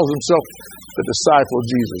 He calls himself the disciple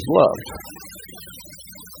Jesus loved.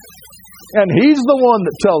 And he's the one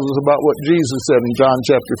that tells us about what Jesus said in John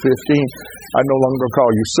chapter 15. I no longer call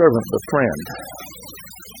you servant, but friend.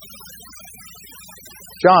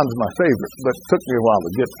 John's my favorite, but it took me a while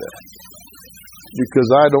to get there. Because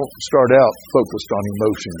I don't start out focused on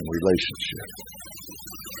emotion and relationship.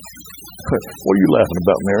 What are you laughing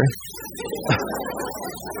about, Mary?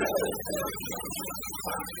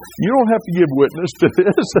 You don't have to give witness to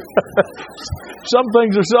this. Some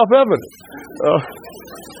things are self-evident.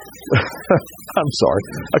 I'm sorry.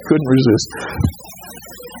 I couldn't resist.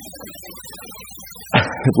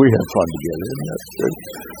 We had fun together, isn't that good?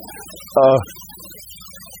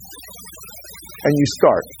 And you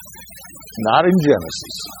start, not in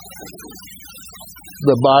Genesis.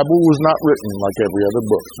 The Bible was not written like every other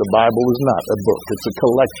book. The Bible is not a book. It's a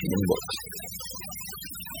collection of books.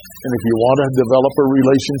 And if you want to develop a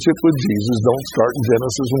relationship with Jesus, don't start in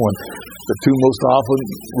Genesis 1. The two most often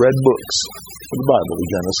read books of the Bible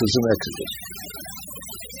are Genesis and Exodus.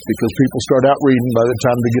 Because people start out reading, by the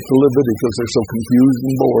time they get to Leviticus, they're so confused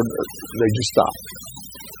and bored, they just stop.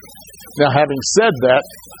 Now, having said that,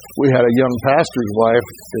 we had a young pastor's wife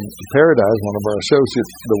in Paradise, one of our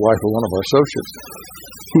associates, the wife of one of our associates,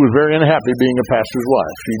 who was very unhappy being a pastor's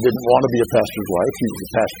wife. She didn't want to be a pastor's wife. She was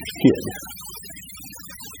a pastor's kid.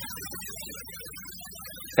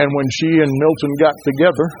 And when she and Milton got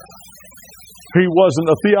together, he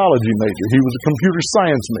wasn't a theology major. He was a computer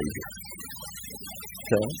science major.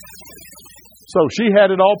 Okay? So she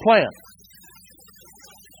had it all planned.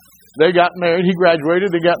 They got married. He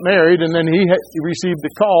graduated. They got married. And then he received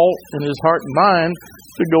a call in his heart and mind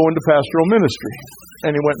to go into pastoral ministry.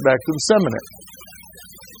 And he went back to the seminary.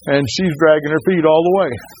 And she's dragging her feet all the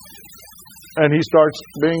way. And he starts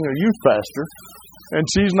being a youth pastor. And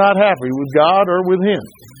she's not happy with God or with him.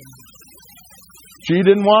 She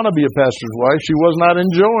didn't want to be a pastor's wife. She was not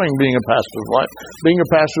enjoying being a pastor's wife. Being a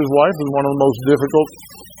pastor's wife is one of the most difficult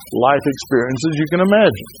life experiences you can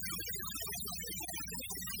imagine.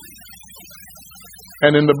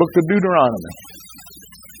 And in the book of Deuteronomy,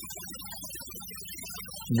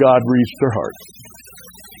 God reached her heart.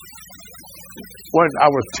 When I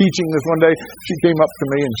was teaching this one day, she came up to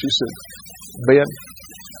me and she said, Ben,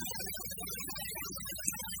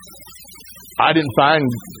 I didn't find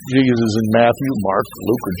Jesus in Matthew, Mark,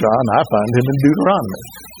 Luke, or John. I find him in Deuteronomy.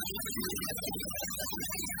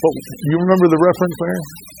 Well, you remember the reference there?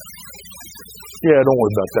 Yeah, don't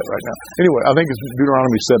worry about that right now. Anyway, I think it's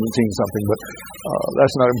Deuteronomy 17 something, but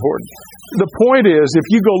that's not important. The point is, if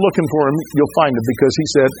you go looking for him, you'll find him, because he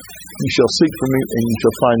said, you shall seek for me and you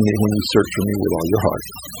shall find me when you search for me with all your heart.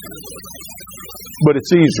 But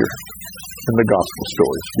it's easier in the gospel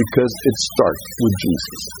stories because it starts with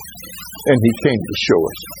Jesus. And he came to show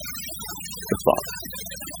us the Father.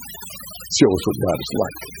 Show us what God is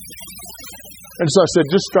like. And so I said,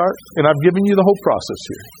 just start, and I've given you the whole process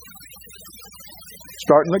here.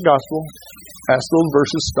 Start in the gospel, Ask those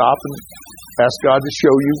verses, stop and ask God to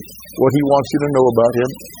show you what He wants you to know about Him,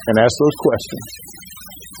 and ask those questions.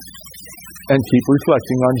 And keep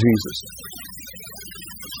reflecting on Jesus.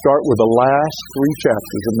 Start with the last 3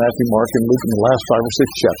 chapters of Matthew, Mark, and Luke, and the last 5 or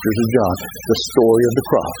 6 chapters of John. The story of the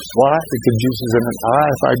cross. Why? Because Jesus said,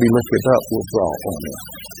 if I be lifted up, will draw on me.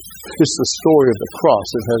 It's the story of the cross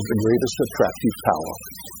that has the greatest attractive power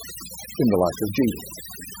in the life of Jesus.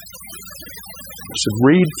 So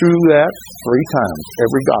read through that 3 times,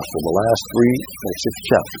 every gospel, the last 3 or 6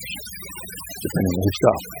 chapters, depending on which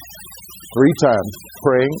gospel. 3 times,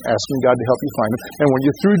 praying, asking God to help you find them. And when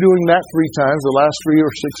you're through doing that 3 times, the last 3 or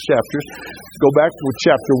 6 chapters, go back to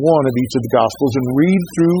chapter 1 of each of the Gospels and read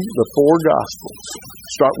through the 4 Gospels.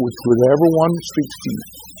 Start with whatever one speaks to you.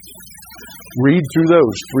 Read through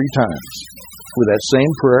those 3 times with that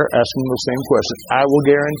same prayer, asking those same questions. I will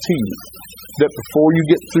guarantee you that before you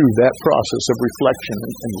get through that process of reflection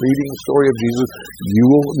and reading the story of Jesus, you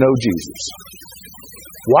will know Jesus.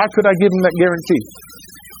 Why could I give him that guarantee?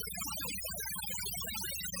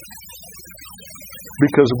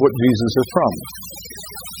 Because of what Jesus has promised.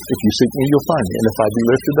 If you seek me, you'll find me. And if I be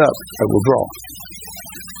lifted up, I will draw.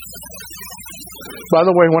 By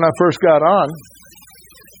the way, when I first got on,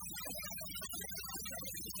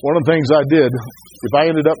 one of the things I did, if I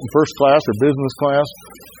ended up in first class or business class,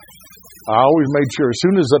 I always made sure, as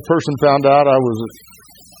soon as that person found out I was a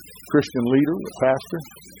Christian leader, a pastor,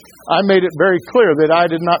 I made it very clear that I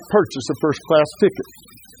did not purchase a first class ticket.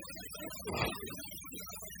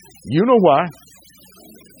 You know why?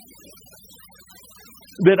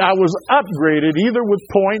 That I was upgraded either with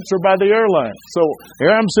points or by the airline. So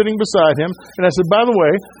here I'm sitting beside him, and I said, by the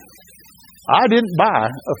way, I didn't buy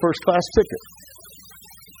a first class ticket.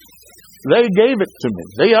 They gave it to me.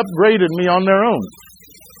 They upgraded me on their own.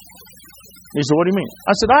 He said, what do you mean?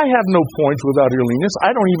 I said, I have no points with Aerolíneas.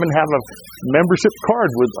 I don't even have a membership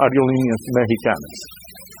card with Aerolíneas Mexicanas.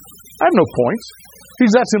 I have no points. He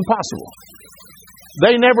said, that's impossible.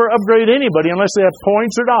 They never upgrade anybody unless they have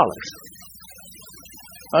points or dollars.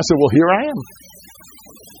 I said, well, here I am.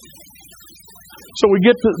 So we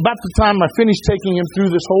get to about the time I finish taking him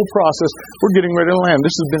through this whole process, we're getting ready to land.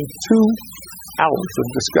 This has been 2 hours of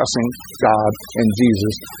discussing God and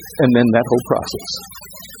Jesus and then that whole process.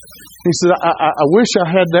 He said, I wish I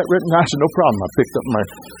had that written. I said, no problem. I picked up my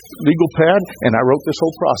legal pad and I wrote this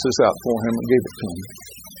whole process out for him and gave it to him.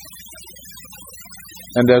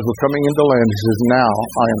 And as we're coming into land, he says, now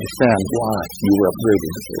I understand why you were upgraded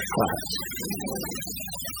to first class.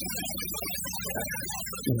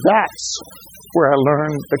 That's where I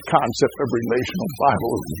learned the concept of relational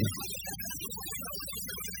Bible reading.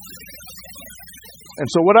 And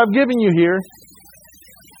so what I've given you here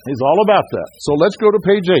is all about that. So let's go to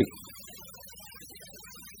page 8.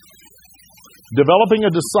 Developing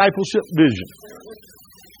a discipleship vision.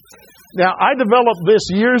 Now, I developed this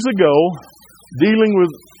years ago dealing with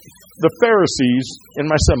the Pharisees in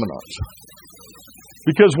my seminars.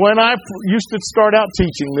 Because when I used to start out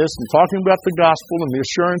teaching this and talking about the gospel and the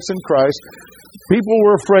assurance in Christ, people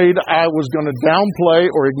were afraid I was going to downplay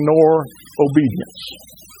or ignore obedience,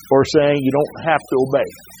 or saying you don't have to obey.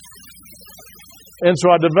 And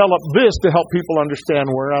so I developed this to help people understand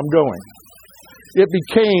where I'm going. It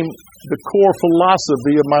became the core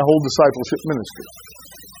philosophy of my whole discipleship ministry.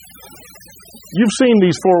 You've seen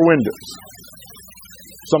these 4 windows.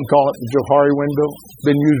 Some call it the Johari window. It's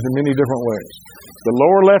been used in many different ways. The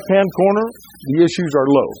lower left-hand corner, the issues are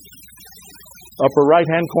low. Upper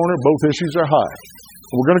right-hand corner, both issues are high.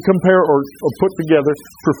 We're going to compare or put together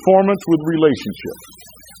performance with relationship.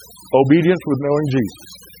 Obedience with knowing Jesus.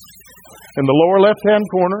 In the lower left-hand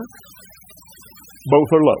corner, both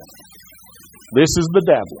are low. This is the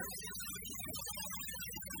dabbler.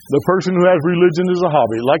 The person who has religion as a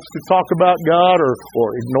hobby, likes to talk about God or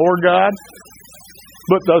ignore God,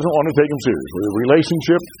 but doesn't want to take him seriously. The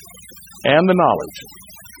relationship and the knowledge,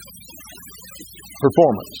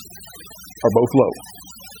 performance, are both low.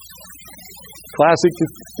 Classic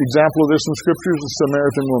example of this in Scripture is the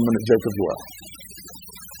Samaritan woman at Jacob's well.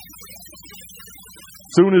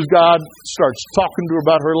 Soon as God starts talking to her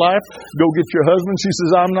about her life, go get your husband. She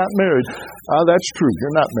says, I'm not married. That's true.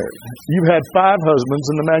 You're not married. You've had 5 husbands,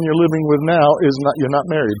 and the man you're living with now you're not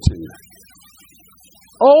married to.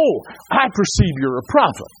 Oh, I perceive you're a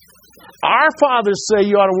prophet. Our fathers say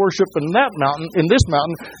you ought to worship in that mountain, in this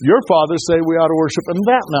mountain. Your fathers say we ought to worship in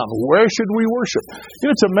that mountain. Where should we worship?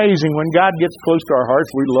 You know, it's amazing. When God gets close to our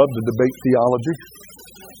hearts, we love to debate theology.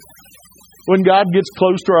 When God gets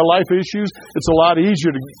close to our life issues, it's a lot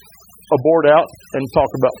easier to abort out and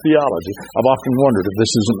talk about theology. I've often wondered if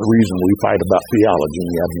this isn't the reason we fight about theology in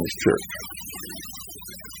the Adventist church.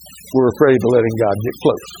 We're afraid of letting God get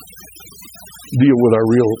close, deal with our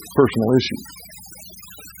real personal issues.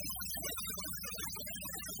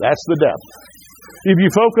 That's the devil. If you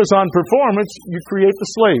focus on performance, you create the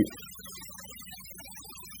slave.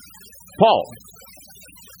 Paul,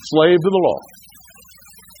 slave to the law.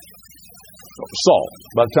 Saul,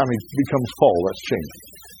 by the time he becomes Paul, that's changed.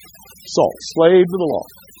 Saul, slave to the law.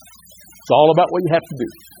 It's all about what you have to do.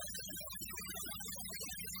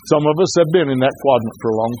 Some of us have been in that quadrant for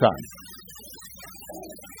a long time.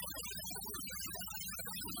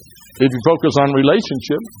 If you focus on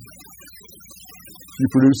relationship, you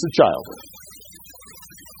produce a child.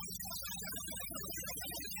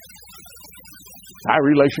 High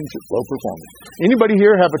relationship, low performance. Anybody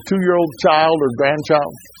here have a 2-year-old child or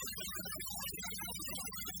grandchild?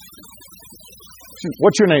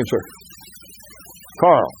 What's your name, sir?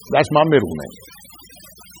 Carl. That's my middle name.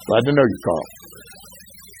 Glad to know you, Carl.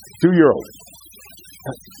 2-year-old.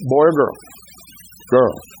 Boy or girl?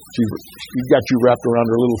 Girl. She's got you wrapped around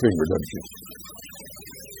her little finger, doesn't she?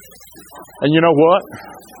 And you know what?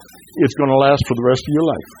 It's going to last for the rest of your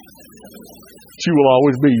life. She will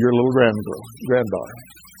always be your little granddaughter.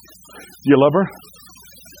 Do you love her?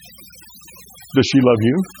 Does she love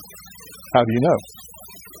you? How do you know?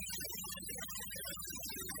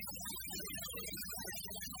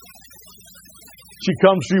 She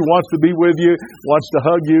comes to you, wants to be with you, wants to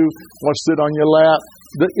hug you, wants to sit on your lap.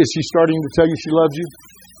 Is she starting to tell you she loves you?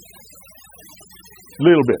 A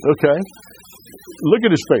little bit, okay. Look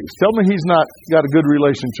at his face. Tell me he's not got a good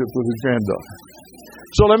relationship with his granddaughter.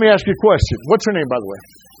 So let me ask you a question. What's her name, by the way?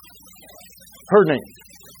 Her name.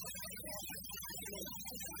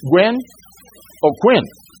 Gwen? Oh, Quinn.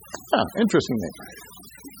 Interesting name.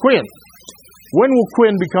 Quinn. When will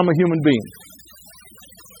Quinn become a human being?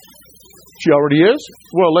 She already is?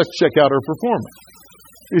 Well, let's check out her performance.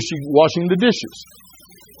 Is she washing the dishes?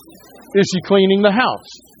 Is she cleaning the house?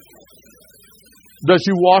 Does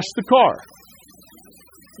she wash the car?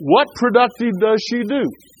 What productive does she do?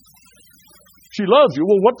 She loves you.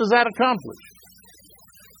 Well, what does that accomplish?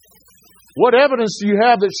 What evidence do you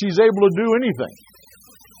have that she's able to do anything?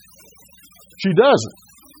 She doesn't.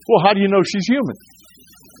 Well, how do you know she's human?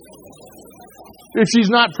 If she's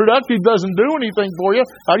not productive, doesn't do anything for you,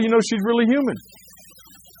 how do you know she's really human?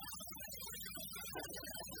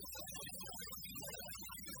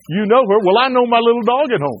 You know her. Well, I know my little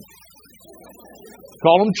dog at home.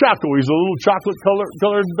 Call him Choco. He's a little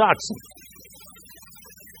chocolate-colored dachshund.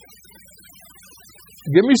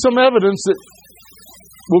 Give me some evidence that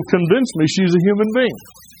will convince me she's a human being.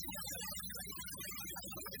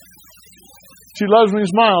 She loves me and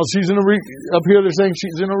smiles. She's in up here they're saying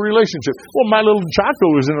she's in a relationship. Well, my little Choco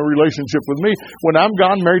is in a relationship with me. When I'm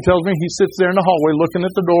gone, Mary tells me he sits there in the hallway looking at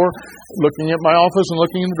the door, looking at my office and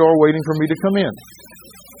looking in the door, waiting for me to come in.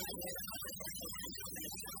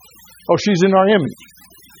 Oh, she's in our image.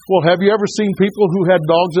 Well, have you ever seen people who had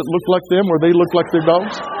dogs that look like them or they look like their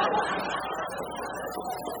dogs?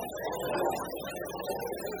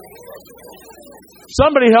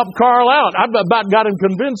 Somebody help Carl out. I've about got him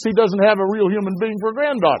convinced he doesn't have a real human being for a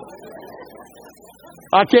granddaughter.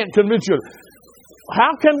 I can't convince you.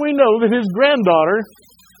 How can we know that his granddaughter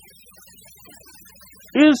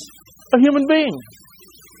is a human being?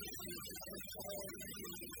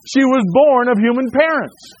 She was born of human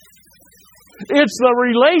parents. It's the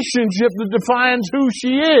relationship that defines who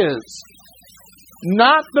she is,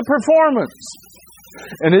 not the performance.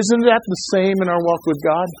 And isn't that the same in our walk with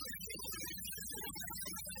God?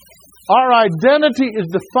 Our identity is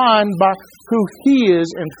defined by who He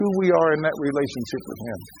is and who we are in that relationship with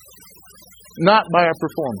Him, not by our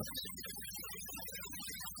performance.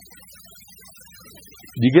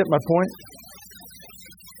 Do you get my point?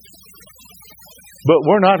 But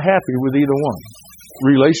we're not happy with either one.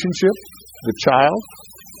 Relationship, the child,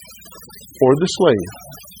 or the slave.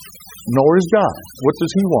 Nor is God. What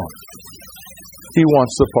does He want? He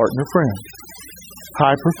wants the partner friend.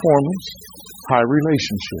 High performance, high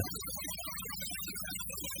relationship.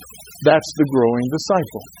 That's the growing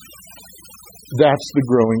disciple. That's the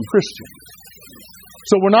growing Christian.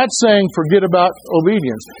 So we're not saying forget about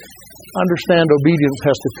obedience. Understand obedience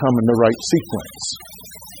has to come in the right sequence.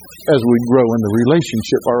 As we grow in the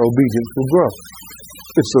relationship, our obedience will grow.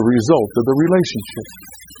 It's the result of the relationship.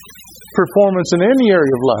 Performance in any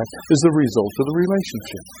area of life is the result of the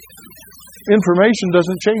relationship. Information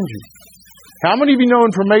doesn't change you. How many of you know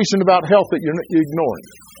information about health that you're ignoring?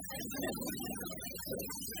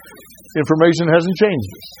 Information hasn't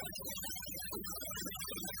changed us.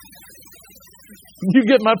 You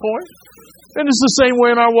get my point? And it's the same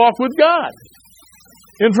way in our walk with God.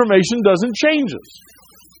 Information doesn't change us.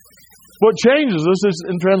 What changes us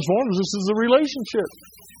and transforms us is the relationship.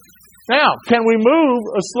 Now, can we move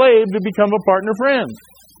a slave to become a partner friend?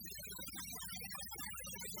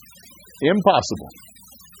 Impossible.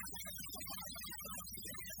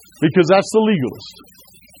 Because that's the legalist.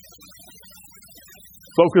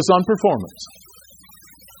 Focus on performance.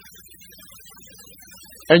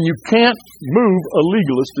 And you can't move a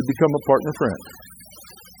legalist to become a partner friend.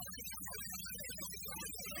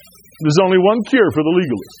 There's only one cure for the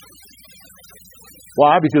legalist.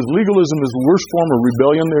 Why? Because legalism is the worst form of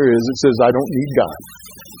rebellion there is. It says, I don't need God.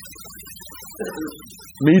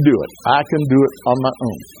 Me do it. I can do it on my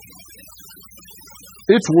own.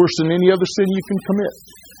 It's worse than any other sin you can commit.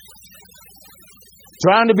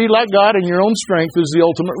 Trying to be like God in your own strength is the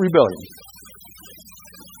ultimate rebellion.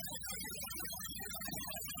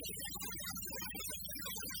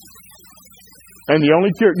 And the only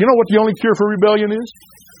cure, you know what the only cure for rebellion is?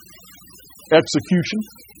 Execution.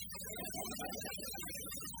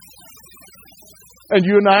 And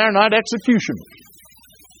you and I are not executioners.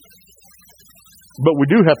 But we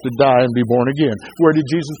do have to die and be born again. Where did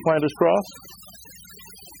Jesus plant His cross?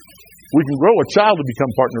 We can grow a child to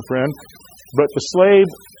become partner friend, but the slave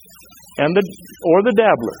and the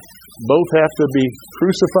dabbler both have to be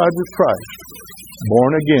crucified with Christ,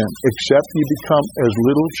 born again, except you become as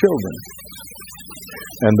little children.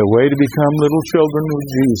 And the way to become little children with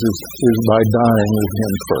Jesus is by dying with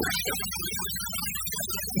Him first.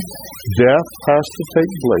 Death has to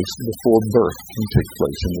take place before birth can take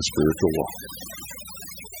place in the spiritual walk.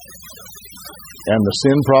 And the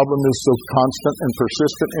sin problem is so constant and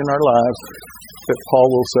persistent in our lives that Paul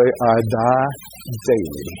will say, I die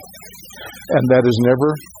daily. And that is never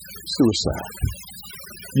suicide.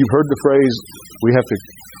 You've heard the phrase, we have to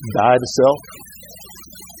die to self.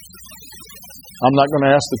 I'm not going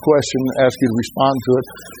to ask the question, ask you to respond to it.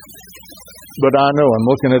 But I know I'm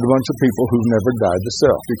looking at a bunch of people who've never died to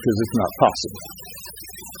self because it's not possible.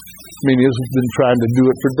 Many of us have been trying to do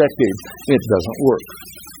it for decades. It doesn't work.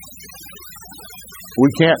 We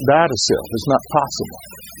can't die to self. It's not possible.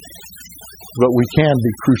 But we can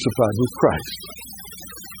be crucified with Christ.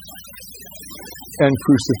 And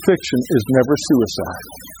crucifixion is never suicide.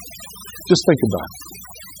 Just think about it.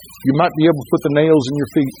 You might be able to put the nails in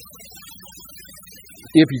your feet.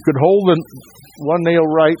 If you could hold one nail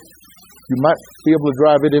right, you might be able to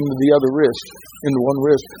drive it into the other wrist, into one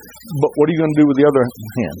wrist. But what are you going to do with the other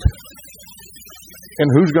hand? And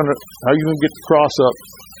how are you going to get the cross up?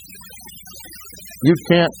 You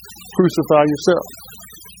can't crucify yourself.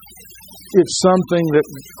 It's something that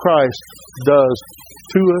Christ does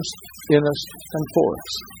to us, in us, and for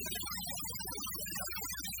us.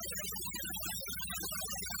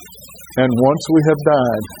 And once we have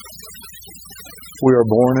died, we are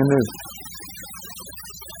born anew.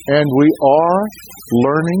 And we are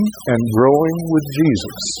learning and growing with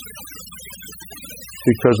Jesus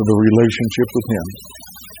because of the relationship with Him.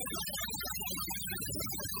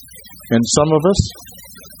 And some of us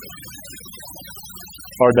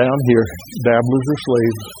are down here, dabblers or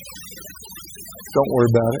slaves. Don't worry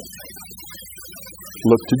about it.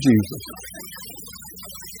 Look to Jesus.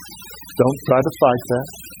 Don't try to fight that.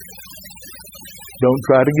 Don't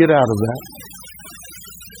try to get out of that.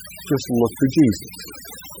 Just look to Jesus.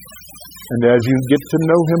 And as you get to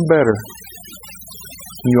know Him better,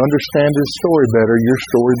 and you understand His story better, your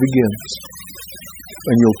story begins.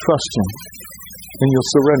 And you'll trust Him. And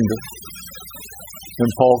you'll surrender. And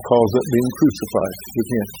Paul calls it being crucified with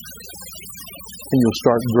Him. And you'll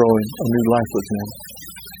start growing a new life with Him.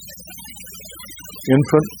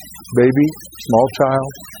 Infant, baby, small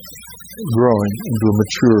child, growing into a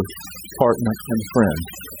mature partner and friend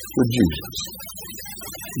with Jesus.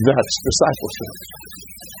 That's discipleship.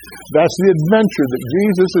 That's the adventure that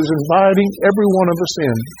Jesus is inviting every one of us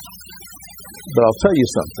in. But I'll tell you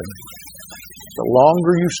something. The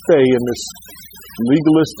longer you stay in this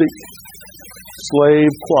legalistic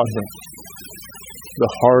slave quadrant, the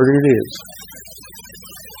harder it is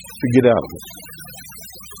to get out of it.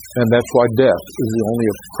 And that's why death is the only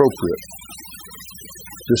appropriate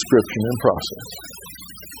description and process.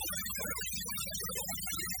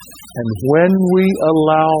 And when we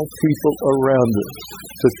allow people around us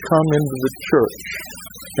to come into the church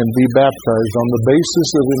and be baptized on the basis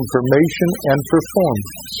of information and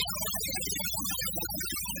performance,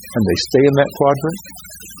 and they stay in that quadrant,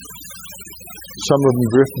 some of them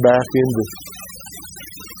drift back into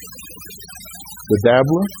the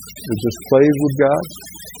dabbler that just plays with God.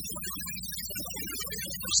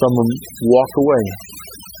 Some of them walk away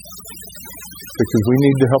because we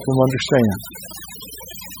need to help them understand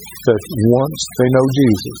that once they know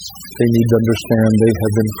Jesus, they need to understand they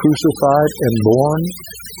have been crucified and born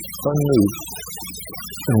unmoved.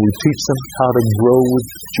 And we teach them how to grow with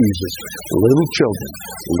Jesus. Little children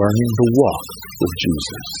learning to walk with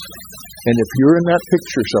Jesus. And if you're in that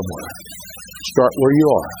picture somewhere, start where you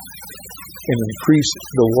are and increase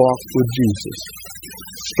the walk with Jesus.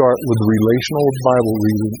 Start with relational Bible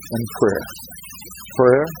reading and prayer.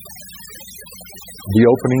 Prayer, the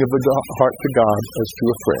opening of the heart to God as to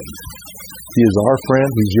a friend. He is our friend,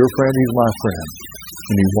 He's your friend, He's my friend.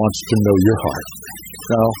 And He wants to know your heart.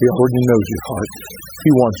 Now, He already knows your heart.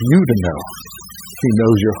 He wants you to know He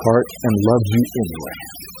knows your heart and loves you anyway.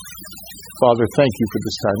 Father, thank you for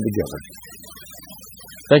this time together.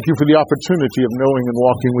 Thank you for the opportunity of knowing and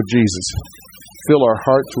walking with Jesus. Fill our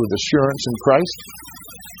hearts with assurance in Christ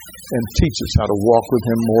and teach us how to walk with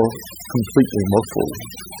Him more completely, more fully.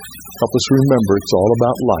 Help us remember it's all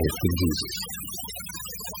about life in Jesus.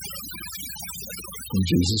 In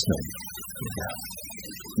Jesus' name.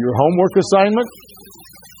 Your homework assignment?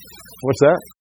 What's that?